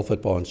from a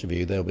Salford point of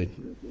view, they'll be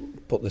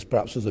put this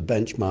perhaps as a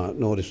benchmark,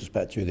 no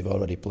disrespect to who they've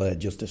already played,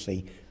 just to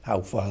see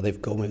how far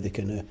they've come, if they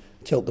can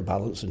tilt the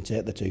balance and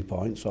take the 2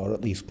 points, or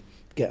at least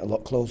get a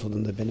lot closer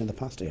than they've been in the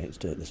past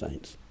against the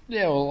Saints.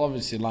 Yeah, well,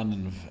 obviously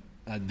London have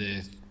had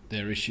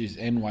their issues,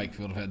 and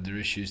Wakefield have had their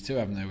issues too,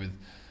 haven't they, with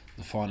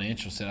the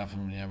financial setup,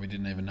 and we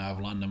didn't even know if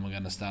London were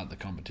going to start the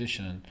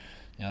competition,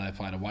 and they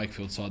played a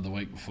Wakefield side the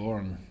week before,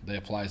 and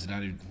their players had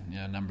only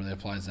a number of their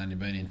players had only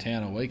been in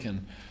town a week,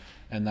 and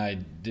they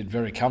did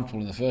very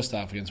comfortable in the first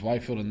half against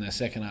Wakefield. In their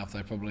second half,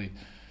 they probably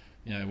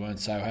weren't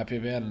so happy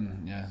about,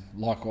 and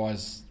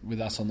likewise with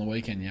us on the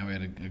weekend, we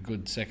had a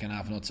good second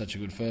half, not such a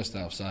good first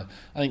half. So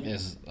I think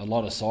there's a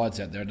lot of sides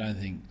out there. I don't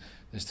think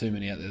there's too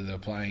many out there that are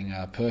playing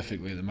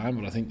perfectly at the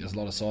moment, but I think there's a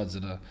lot of sides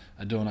that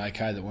are doing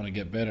okay, that want to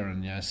get better,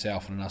 and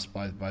Salford and us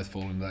both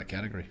fall into that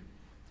category.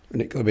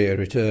 And it could be a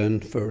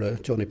return for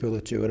Tony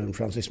Pulitua and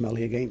Francis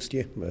Melly against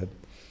you.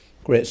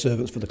 Great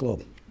servants for the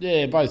club.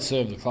 Yeah, both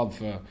served the club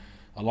for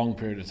a long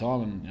period of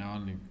time,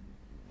 and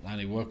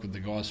only worked with the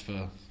guys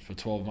for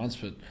 12 months,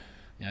 but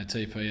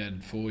TP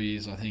had 4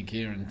 years I think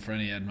here, and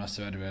Frenny must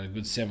have had about a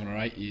good 7 or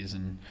 8 years,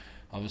 and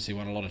obviously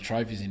won a lot of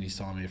trophies in his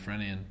time here,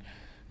 Frenny, and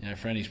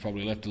Frenny's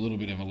probably left a little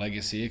bit of a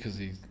legacy here because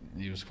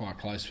he was quite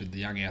close with the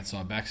young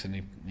outside backs, and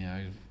he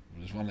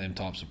was one of them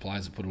types of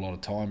players that put a lot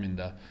of time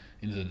into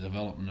the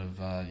development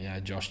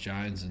of Josh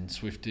Jones and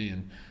Swifty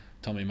and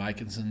Tommy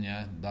Makinson.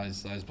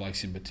 Those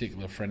blokes in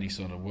particular, Frenny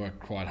sort of worked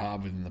quite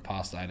hard within the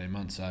past 18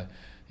 months, so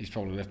he's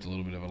probably left a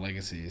little bit of a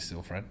legacy here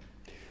still, Fred.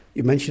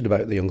 You mentioned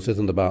about the youngsters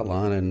in the back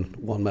line, and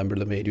one member of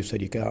the media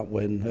said you can't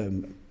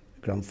win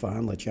a grand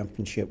final, a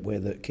championship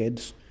with the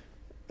kids.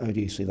 How do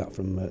you see that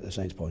from the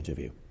Saints' point of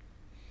view?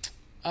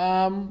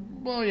 Well,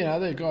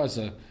 the guys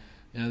are,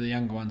 the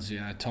younger ones.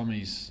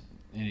 Tommy's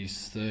in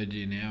his third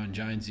year now, and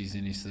Jonesy's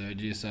in his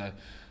third year, so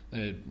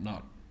they're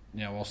not,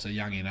 whilst they're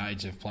young in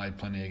age, they've played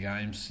plenty of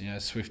games.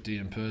 Swifty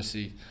and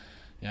Percy,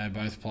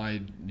 both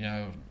played,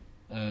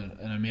 an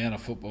amount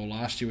of football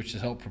last year, which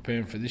has helped prepare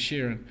them for this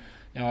year.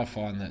 And I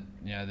find that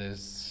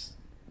there's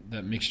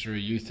that mixture of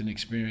youth and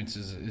experience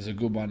is a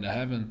good one to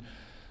have, and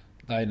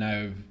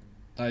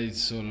they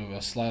sort of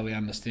are slowly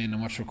understanding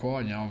what's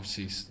required.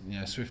 Obviously,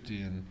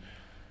 Swifty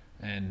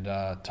and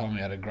Tommy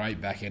had a great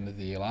back end of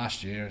the year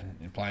last year,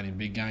 and playing in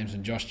big games.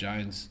 And Josh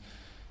Jones,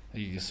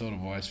 you sort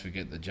of always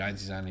forget that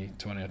Jones is only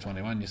 20 or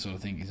 21. You sort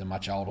of think he's a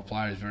much older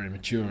player. He's very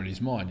mature in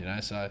his mind,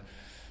 So,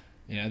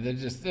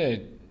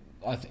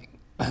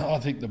 I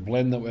think the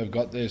blend that we've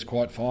got there is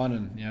quite fine,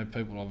 and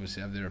people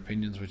obviously have their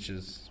opinions, which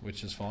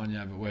is fine.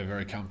 But we're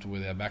very comfortable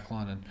with our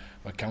backline, and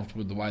we're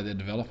comfortable with the way they're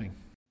developing.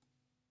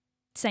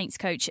 Saints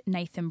coach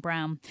Nathan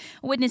Brown.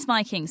 Widnes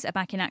Vikings are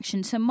back in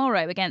action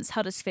tomorrow against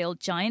Huddersfield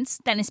Giants.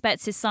 Dennis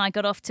Betts' side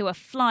got off to a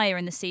flyer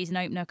in the season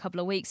opener a couple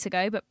of weeks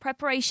ago, but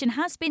preparation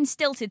has been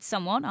stilted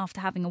somewhat after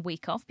having a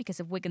week off because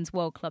of Wigan's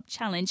World Club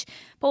Challenge.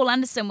 Paul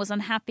Anderson was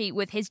unhappy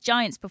with his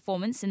Giants'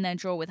 performance in their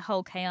draw with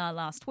Hull KR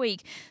last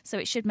week, so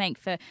it should make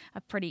for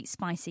a pretty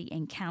spicy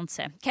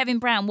encounter. Kevin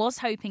Brown was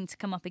hoping to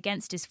come up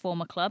against his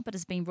former club, but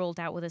has been ruled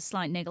out with a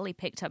slight niggle he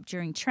picked up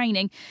during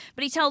training.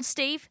 But he told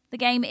Steve the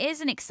game is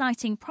an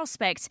exciting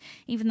prospect,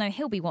 even though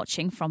he'll be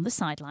watching from the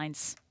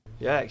sidelines.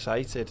 Yeah,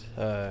 excited.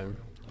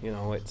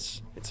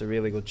 It's a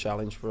really good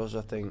challenge for us.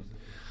 I think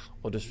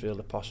Huddersfield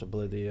are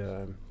possibly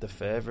the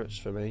favourites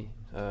for me.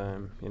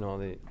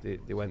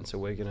 They went to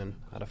Wigan and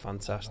had a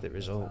fantastic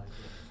result.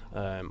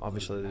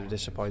 Obviously, they were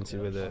disappointed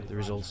with the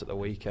results at the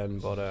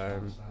weekend, but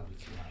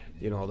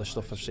the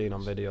stuff I've seen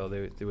on video,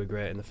 they were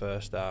great in the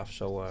first half.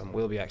 So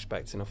we'll be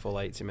expecting a full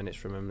 80 minutes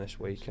from them this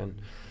week,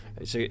 and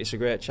it's a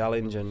great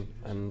challenge,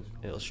 and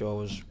it'll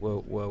show us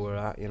where we're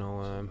at,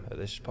 at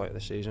this point of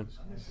the season.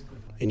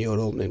 In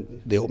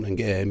the opening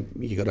game,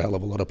 you got a hell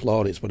of a lot of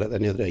plaudits, but at the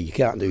end of the day, you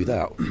can't do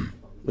that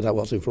without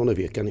what's in front of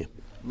you, can you?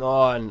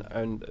 No,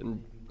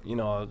 and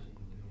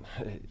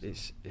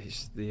it's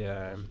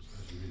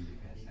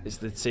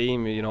the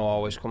team,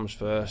 always comes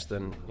first,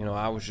 and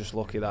I was just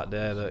lucky that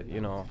day that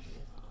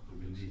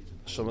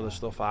some of the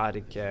stuff I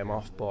did came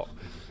off, but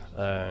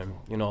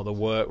the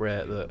work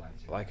rate that,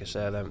 like I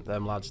say,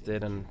 them lads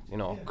did, and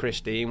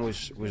Chris Dean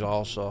was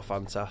also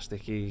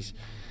fantastic. He's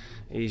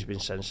been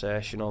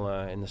sensational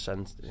in the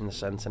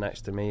centre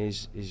next to me.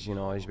 He's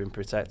been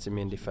protecting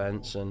me in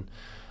defence, and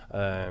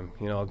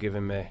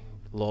giving me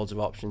loads of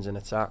options in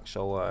attack.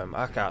 So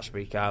I can't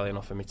speak highly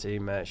enough of my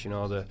teammates.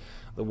 The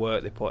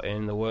work they put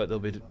in, the work they'll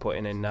be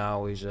putting in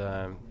now is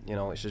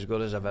it's as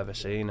good as I've ever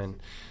seen, and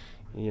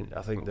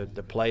I think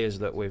the players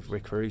that we've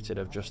recruited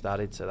have just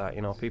added to that.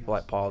 People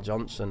like Paul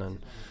Johnson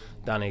and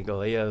Danny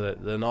Galea,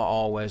 they're not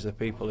always the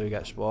people who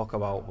get spoke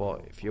about,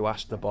 but if you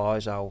ask the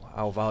boys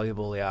how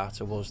valuable they are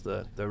to us,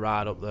 they're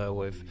right up there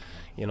with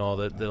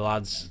the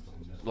lads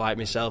like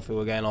myself who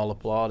are getting all the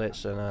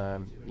plaudits,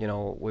 and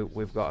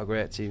we've got a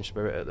great team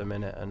spirit at the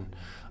minute, and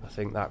I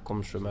think that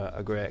comes from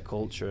a great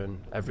culture,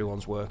 and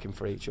everyone's working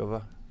for each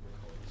other.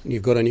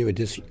 You've got a new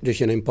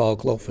addition in Paul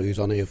Clough, who's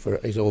over here for a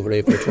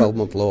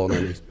 12-month loan,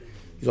 and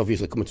he's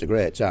obviously come at a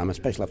great time,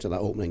 especially after that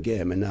opening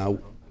game, and now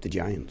the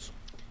Giants.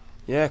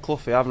 Yeah,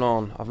 Cloughie, I've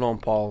known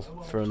Paul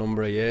for a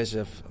number of years.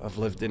 I've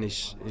lived in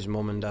his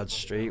mum and dad's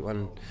street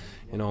when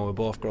we're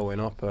both growing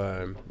up,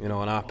 and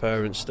our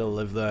parents still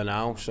live there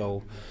now,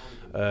 so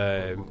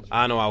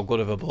I know how good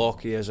of a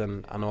bloke he is,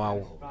 and I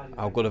know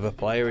how good of a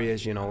player he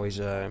is. He's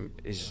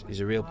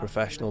a real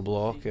professional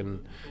bloke,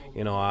 and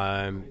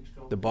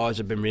the boys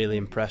have been really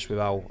impressed with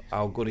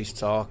how good his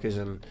talk is,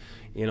 and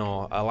you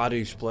know, a lad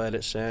who's played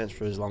at Saints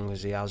for as long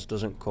as he has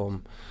doesn't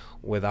come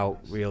without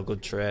real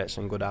good traits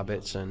and good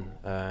habits, and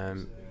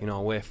you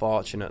know, we're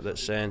fortunate that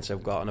Saints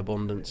have got an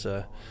abundance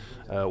of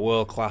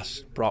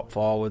world-class prop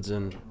forwards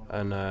and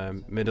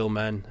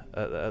middlemen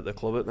at the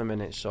club at the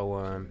minute.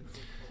 So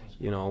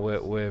you know,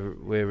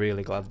 we're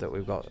really glad that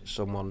we've got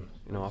someone,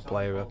 you know, a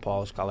player of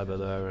Paul's calibre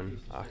there, and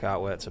I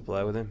can't wait to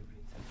play with him.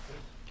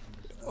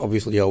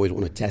 Obviously, you always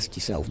want to test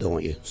yourself,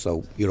 don't you?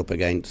 So you're up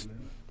against,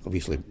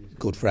 obviously,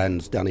 good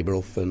friends, Danny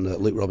Brough and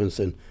Luke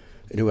Robinson,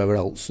 and whoever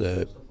else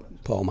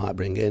Paul might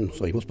bring in.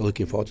 So you must be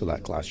looking forward to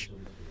that clash.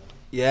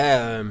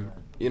 Yeah,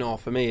 you know,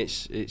 for me,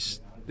 it's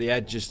the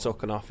edge has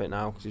taken off it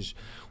now, because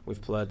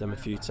we've played them a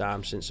few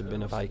times since I've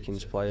been a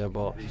Vikings player.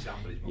 But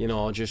you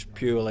know, just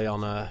purely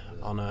on a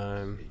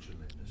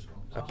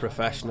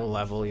professional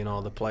level, you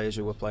know, the players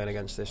who we're playing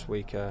against this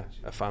week are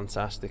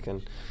fantastic,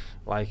 and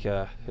like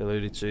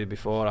alluded to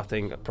before, I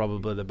think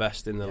probably the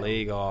best in the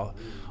league, or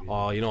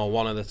you know,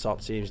 one of the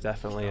top teams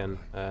definitely. And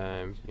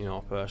you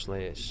know,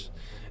 personally,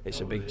 it's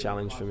a big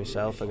challenge for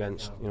myself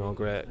against, you know,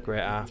 great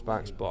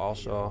halfbacks, but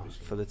also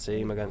for the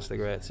team against a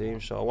great team.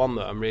 So one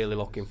that I'm really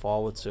looking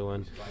forward to,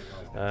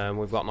 and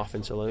we've got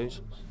nothing to lose.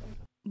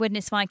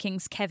 Widnes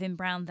Vikings, Kevin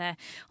Brown there.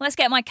 Well, let's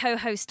get my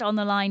co-host on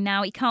the line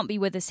now. He can't be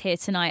with us here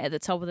tonight at the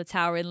top of the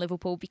tower in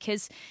Liverpool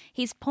because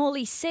he's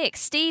poorly sick.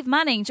 Steve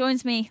Manning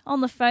joins me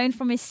on the phone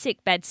from his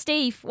sick bed.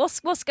 Steve, what's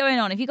going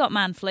on? Have you got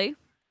man flu?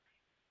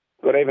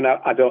 Good evening.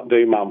 I don't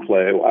do man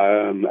flu,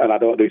 and I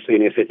don't do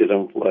senior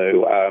citizen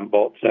flu,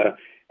 but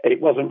it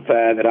wasn't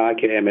fair that I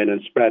came in and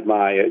spread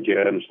my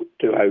germs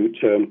throughout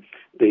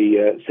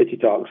the City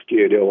Talk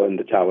studio and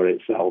the tower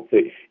itself.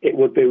 It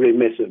would be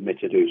remiss of me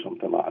to do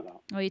something like that.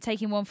 Well, you're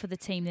taking one for the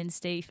team then,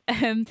 Steve.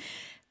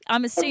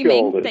 I'm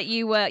assuming that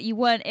you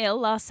weren't ill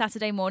last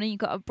Saturday morning. You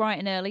got up bright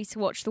and early to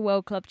watch the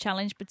World Club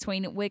Challenge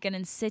between Wigan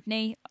and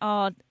Sydney.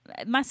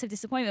 Massive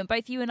disappointment.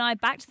 Both you and I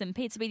backed them.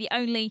 Appeared to be the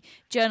only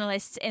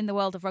journalists in the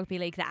world of rugby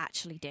league that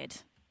actually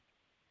did.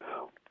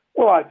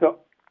 Well,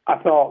 I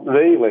thought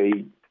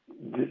really,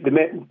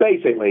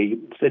 basically,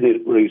 Sydney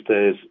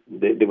Roosters,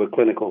 they were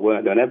clinical,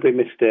 weren't they? And every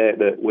mistake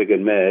that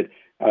Wigan made,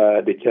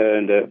 they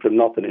turned from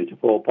nothing into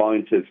 4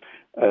 pointers.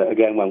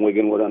 Again, when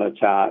Wigan were on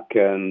attack,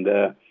 and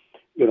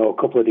you know,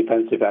 a couple of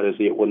defensive errors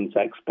you wouldn't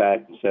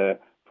expect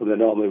from the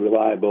normally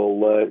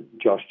reliable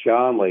Josh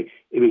Charnley.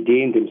 He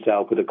redeemed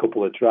himself with a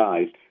couple of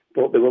tries,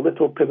 but there were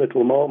little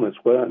pivotal moments,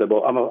 weren't there? But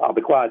I'll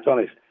be quite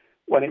honest.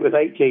 When it was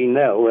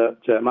 18-0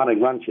 at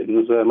Manning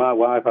Mansions, my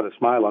wife had a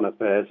smile on her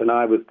face, and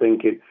I was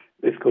thinking,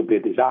 this could be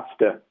a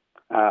disaster.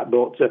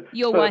 But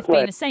your wife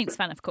being a Saints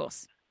fan, of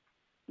course.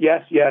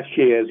 Yes,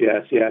 she is.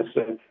 Yes.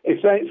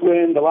 If Saints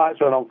win, the lights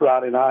are on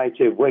Friday night.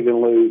 If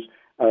Wigan lose,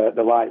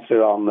 the lights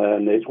are on,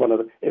 and it's one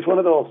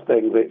of those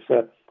things.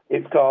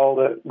 It's called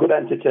good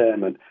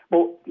entertainment.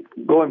 But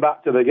going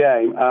back to the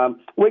game,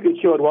 Wigan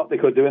showed what they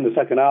could do in the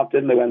second half,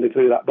 didn't they? When they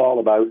threw that ball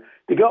about,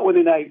 they got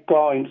within 8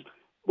 points.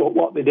 But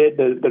what they did,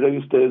 the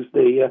Roosters,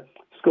 they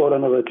scored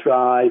another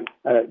try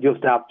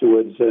just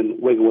afterwards,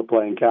 and Wigan were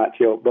playing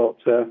catch-up. But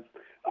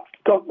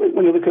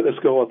when you look at the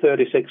score,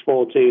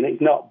 36-14,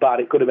 it's not bad.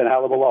 It could have been a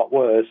hell of a lot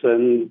worse.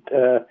 And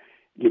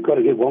you've got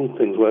to give one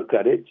thing's work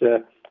credit.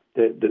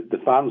 The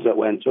fans that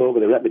went over,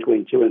 they were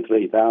between 2,000 and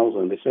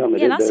 3,000. They certainly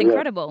did. That's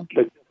incredible.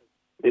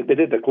 They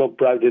did the club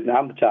proud, didn't they,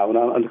 and the town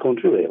and the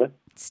country, really.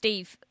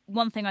 Steve,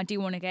 one thing I do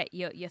want to get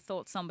your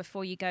thoughts on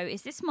before you go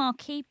is this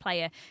marquee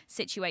player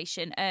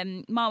situation.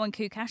 Marwan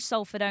Kukash,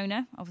 Salford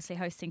owner, obviously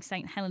hosting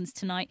St Helens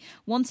tonight,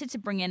 wanted to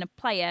bring in a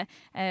player,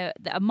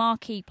 a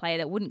marquee player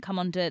that wouldn't come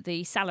under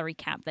the salary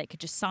cap. They could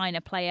just sign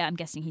a player. I'm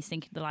guessing he's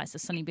thinking the likes of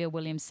Sonny Bill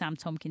Williams, Sam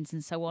Tompkins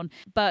and so on.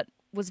 But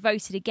was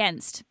voted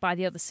against by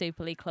the other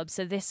Super League clubs,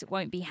 so this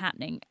won't be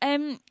happening.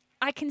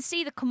 I can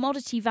see the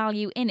commodity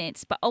value in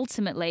it, but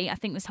ultimately, I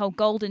think this whole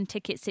golden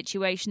ticket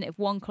situation, that if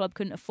one club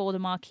couldn't afford a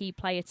marquee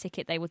player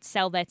ticket, they would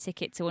sell their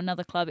ticket to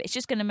another club. It's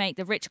just going to make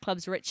the rich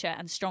clubs richer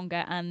and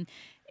stronger, and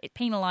it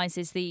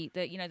penalises the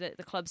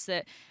clubs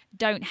that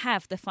don't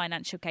have the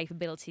financial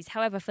capabilities.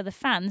 However, for the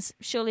fans,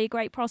 surely a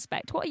great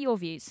prospect. What are your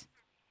views?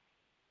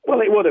 Well,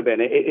 it would have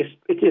been. It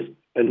is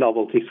a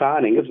novelty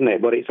signing, isn't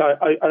it? But it's how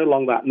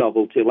long that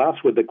novelty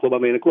lasts with the club. I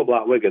mean, a club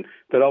like Wigan,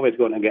 they're always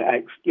going to get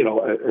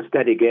a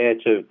steady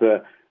gate of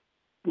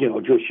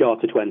just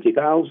short of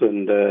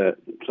 20,000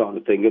 sort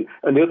of thing,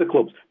 and the other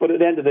clubs. But at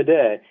the end of the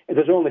day, if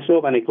there's only so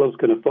many clubs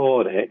can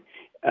afford it,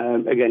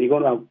 again, you're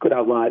going to could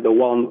have like the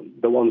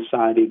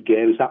one-sided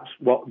games. That's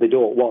what they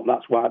don't want.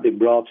 That's why they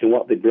brought in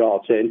what they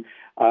brought in.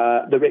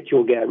 The rich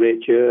will get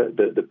richer,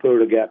 the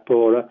poorer get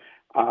poorer.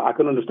 I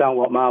can understand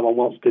what Marwan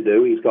wants to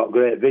do. He's got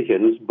great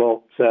visions,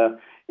 but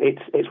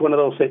it's one of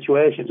those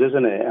situations,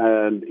 isn't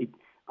it?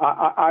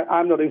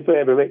 I'm not in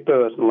favour of it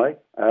personally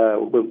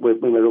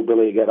when we rugby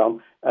league get on,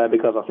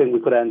 because I think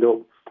we could end up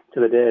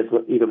to the days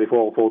even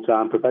before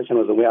full-time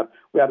professionalism. We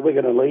had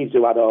Wigan and Leeds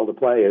who had all the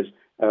players.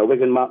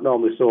 Wigan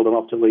normally sold them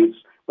off to Leeds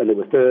when they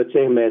were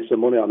 13, made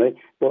some money on it,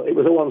 but it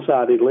was a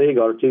one-sided league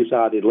or a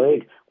two-sided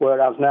league,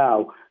 whereas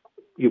now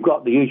you've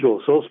got the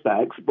usual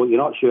suspects, but you're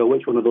not sure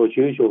which one of those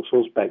usual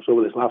suspects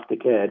over this last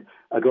decade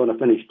are going to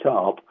finish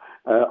top,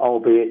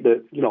 albeit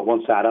that,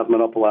 one side has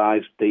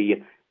monopolised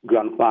the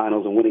grand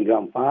finals and winning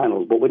grand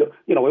finals. But we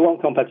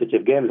want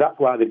competitive games. That's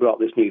why they brought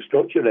this new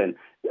structure in.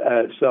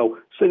 So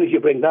as soon as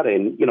you bring that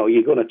in,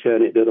 you're going to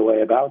turn it the other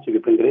way about if you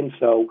bring it in.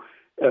 So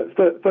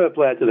fair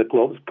play to the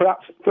clubs,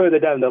 perhaps further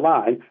down the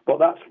line, but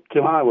that's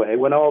to my way,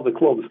 when all the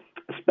clubs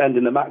are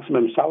spending the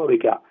maximum salary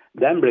cap,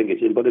 then bring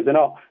it in. But if they're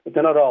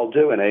not all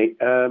doing it,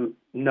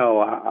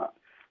 no.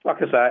 Like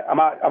I say, I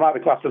might be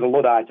classed as a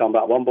Luddite on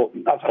that one, but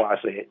that's how I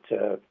see it,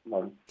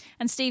 Lauren.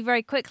 And Steve,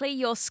 very quickly,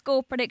 your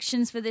score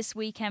predictions for this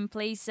weekend,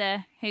 please.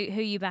 Who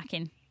you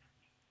backing?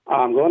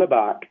 I'm going to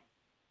back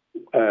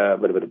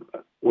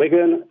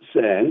Wigan,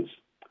 Saints,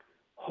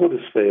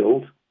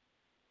 Huddersfield,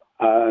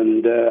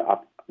 and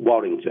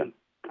Warrington.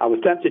 I was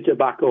tempted to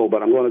back Hull,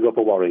 but I'm going to go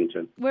for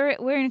Warrington.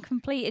 We're in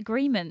complete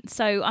agreement.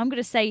 So I'm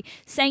going to say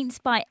Saints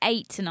by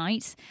 8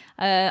 tonight.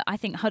 I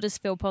think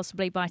Huddersfield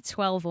possibly by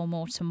 12 or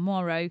more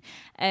tomorrow.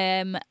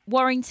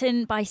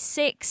 Warrington by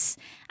 6.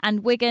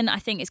 And Wigan, I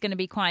think, is going to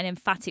be quite an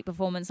emphatic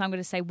performance. I'm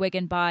going to say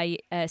Wigan by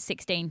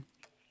 16.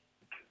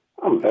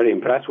 I'm very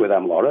impressed with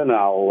them, Lauren.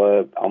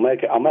 I'll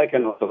make a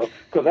note of it,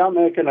 because I'm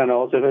making a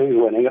note of who's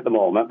winning at the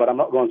moment, but I'm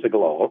not going to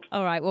gloat.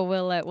 All right, well,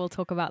 we'll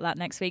talk about that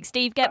next week.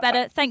 Steve, get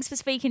better. Thanks for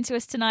speaking to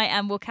us tonight,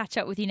 and we'll catch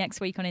up with you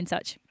next week on In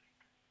Touch.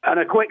 And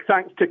a quick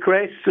thanks to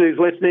Chris, who's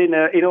listening.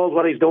 He knows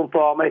what he's done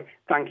for me.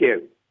 Thank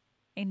you.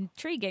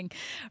 Intriguing.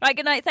 Right,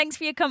 good night. Thanks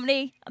for your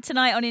company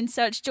tonight on In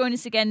Touch. Join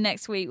us again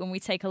next week when we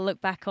take a look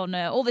back on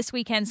all this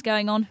weekend's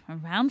going on.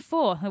 Round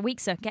 4. The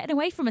weeks are getting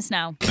away from us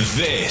now.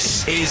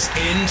 This is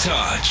In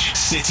Touch,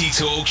 City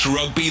Talk's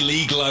Rugby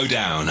League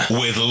Lowdown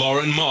with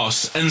Lauren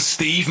Moss and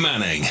Steve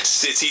Manning.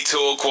 City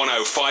Talk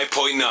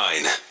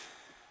 105.9.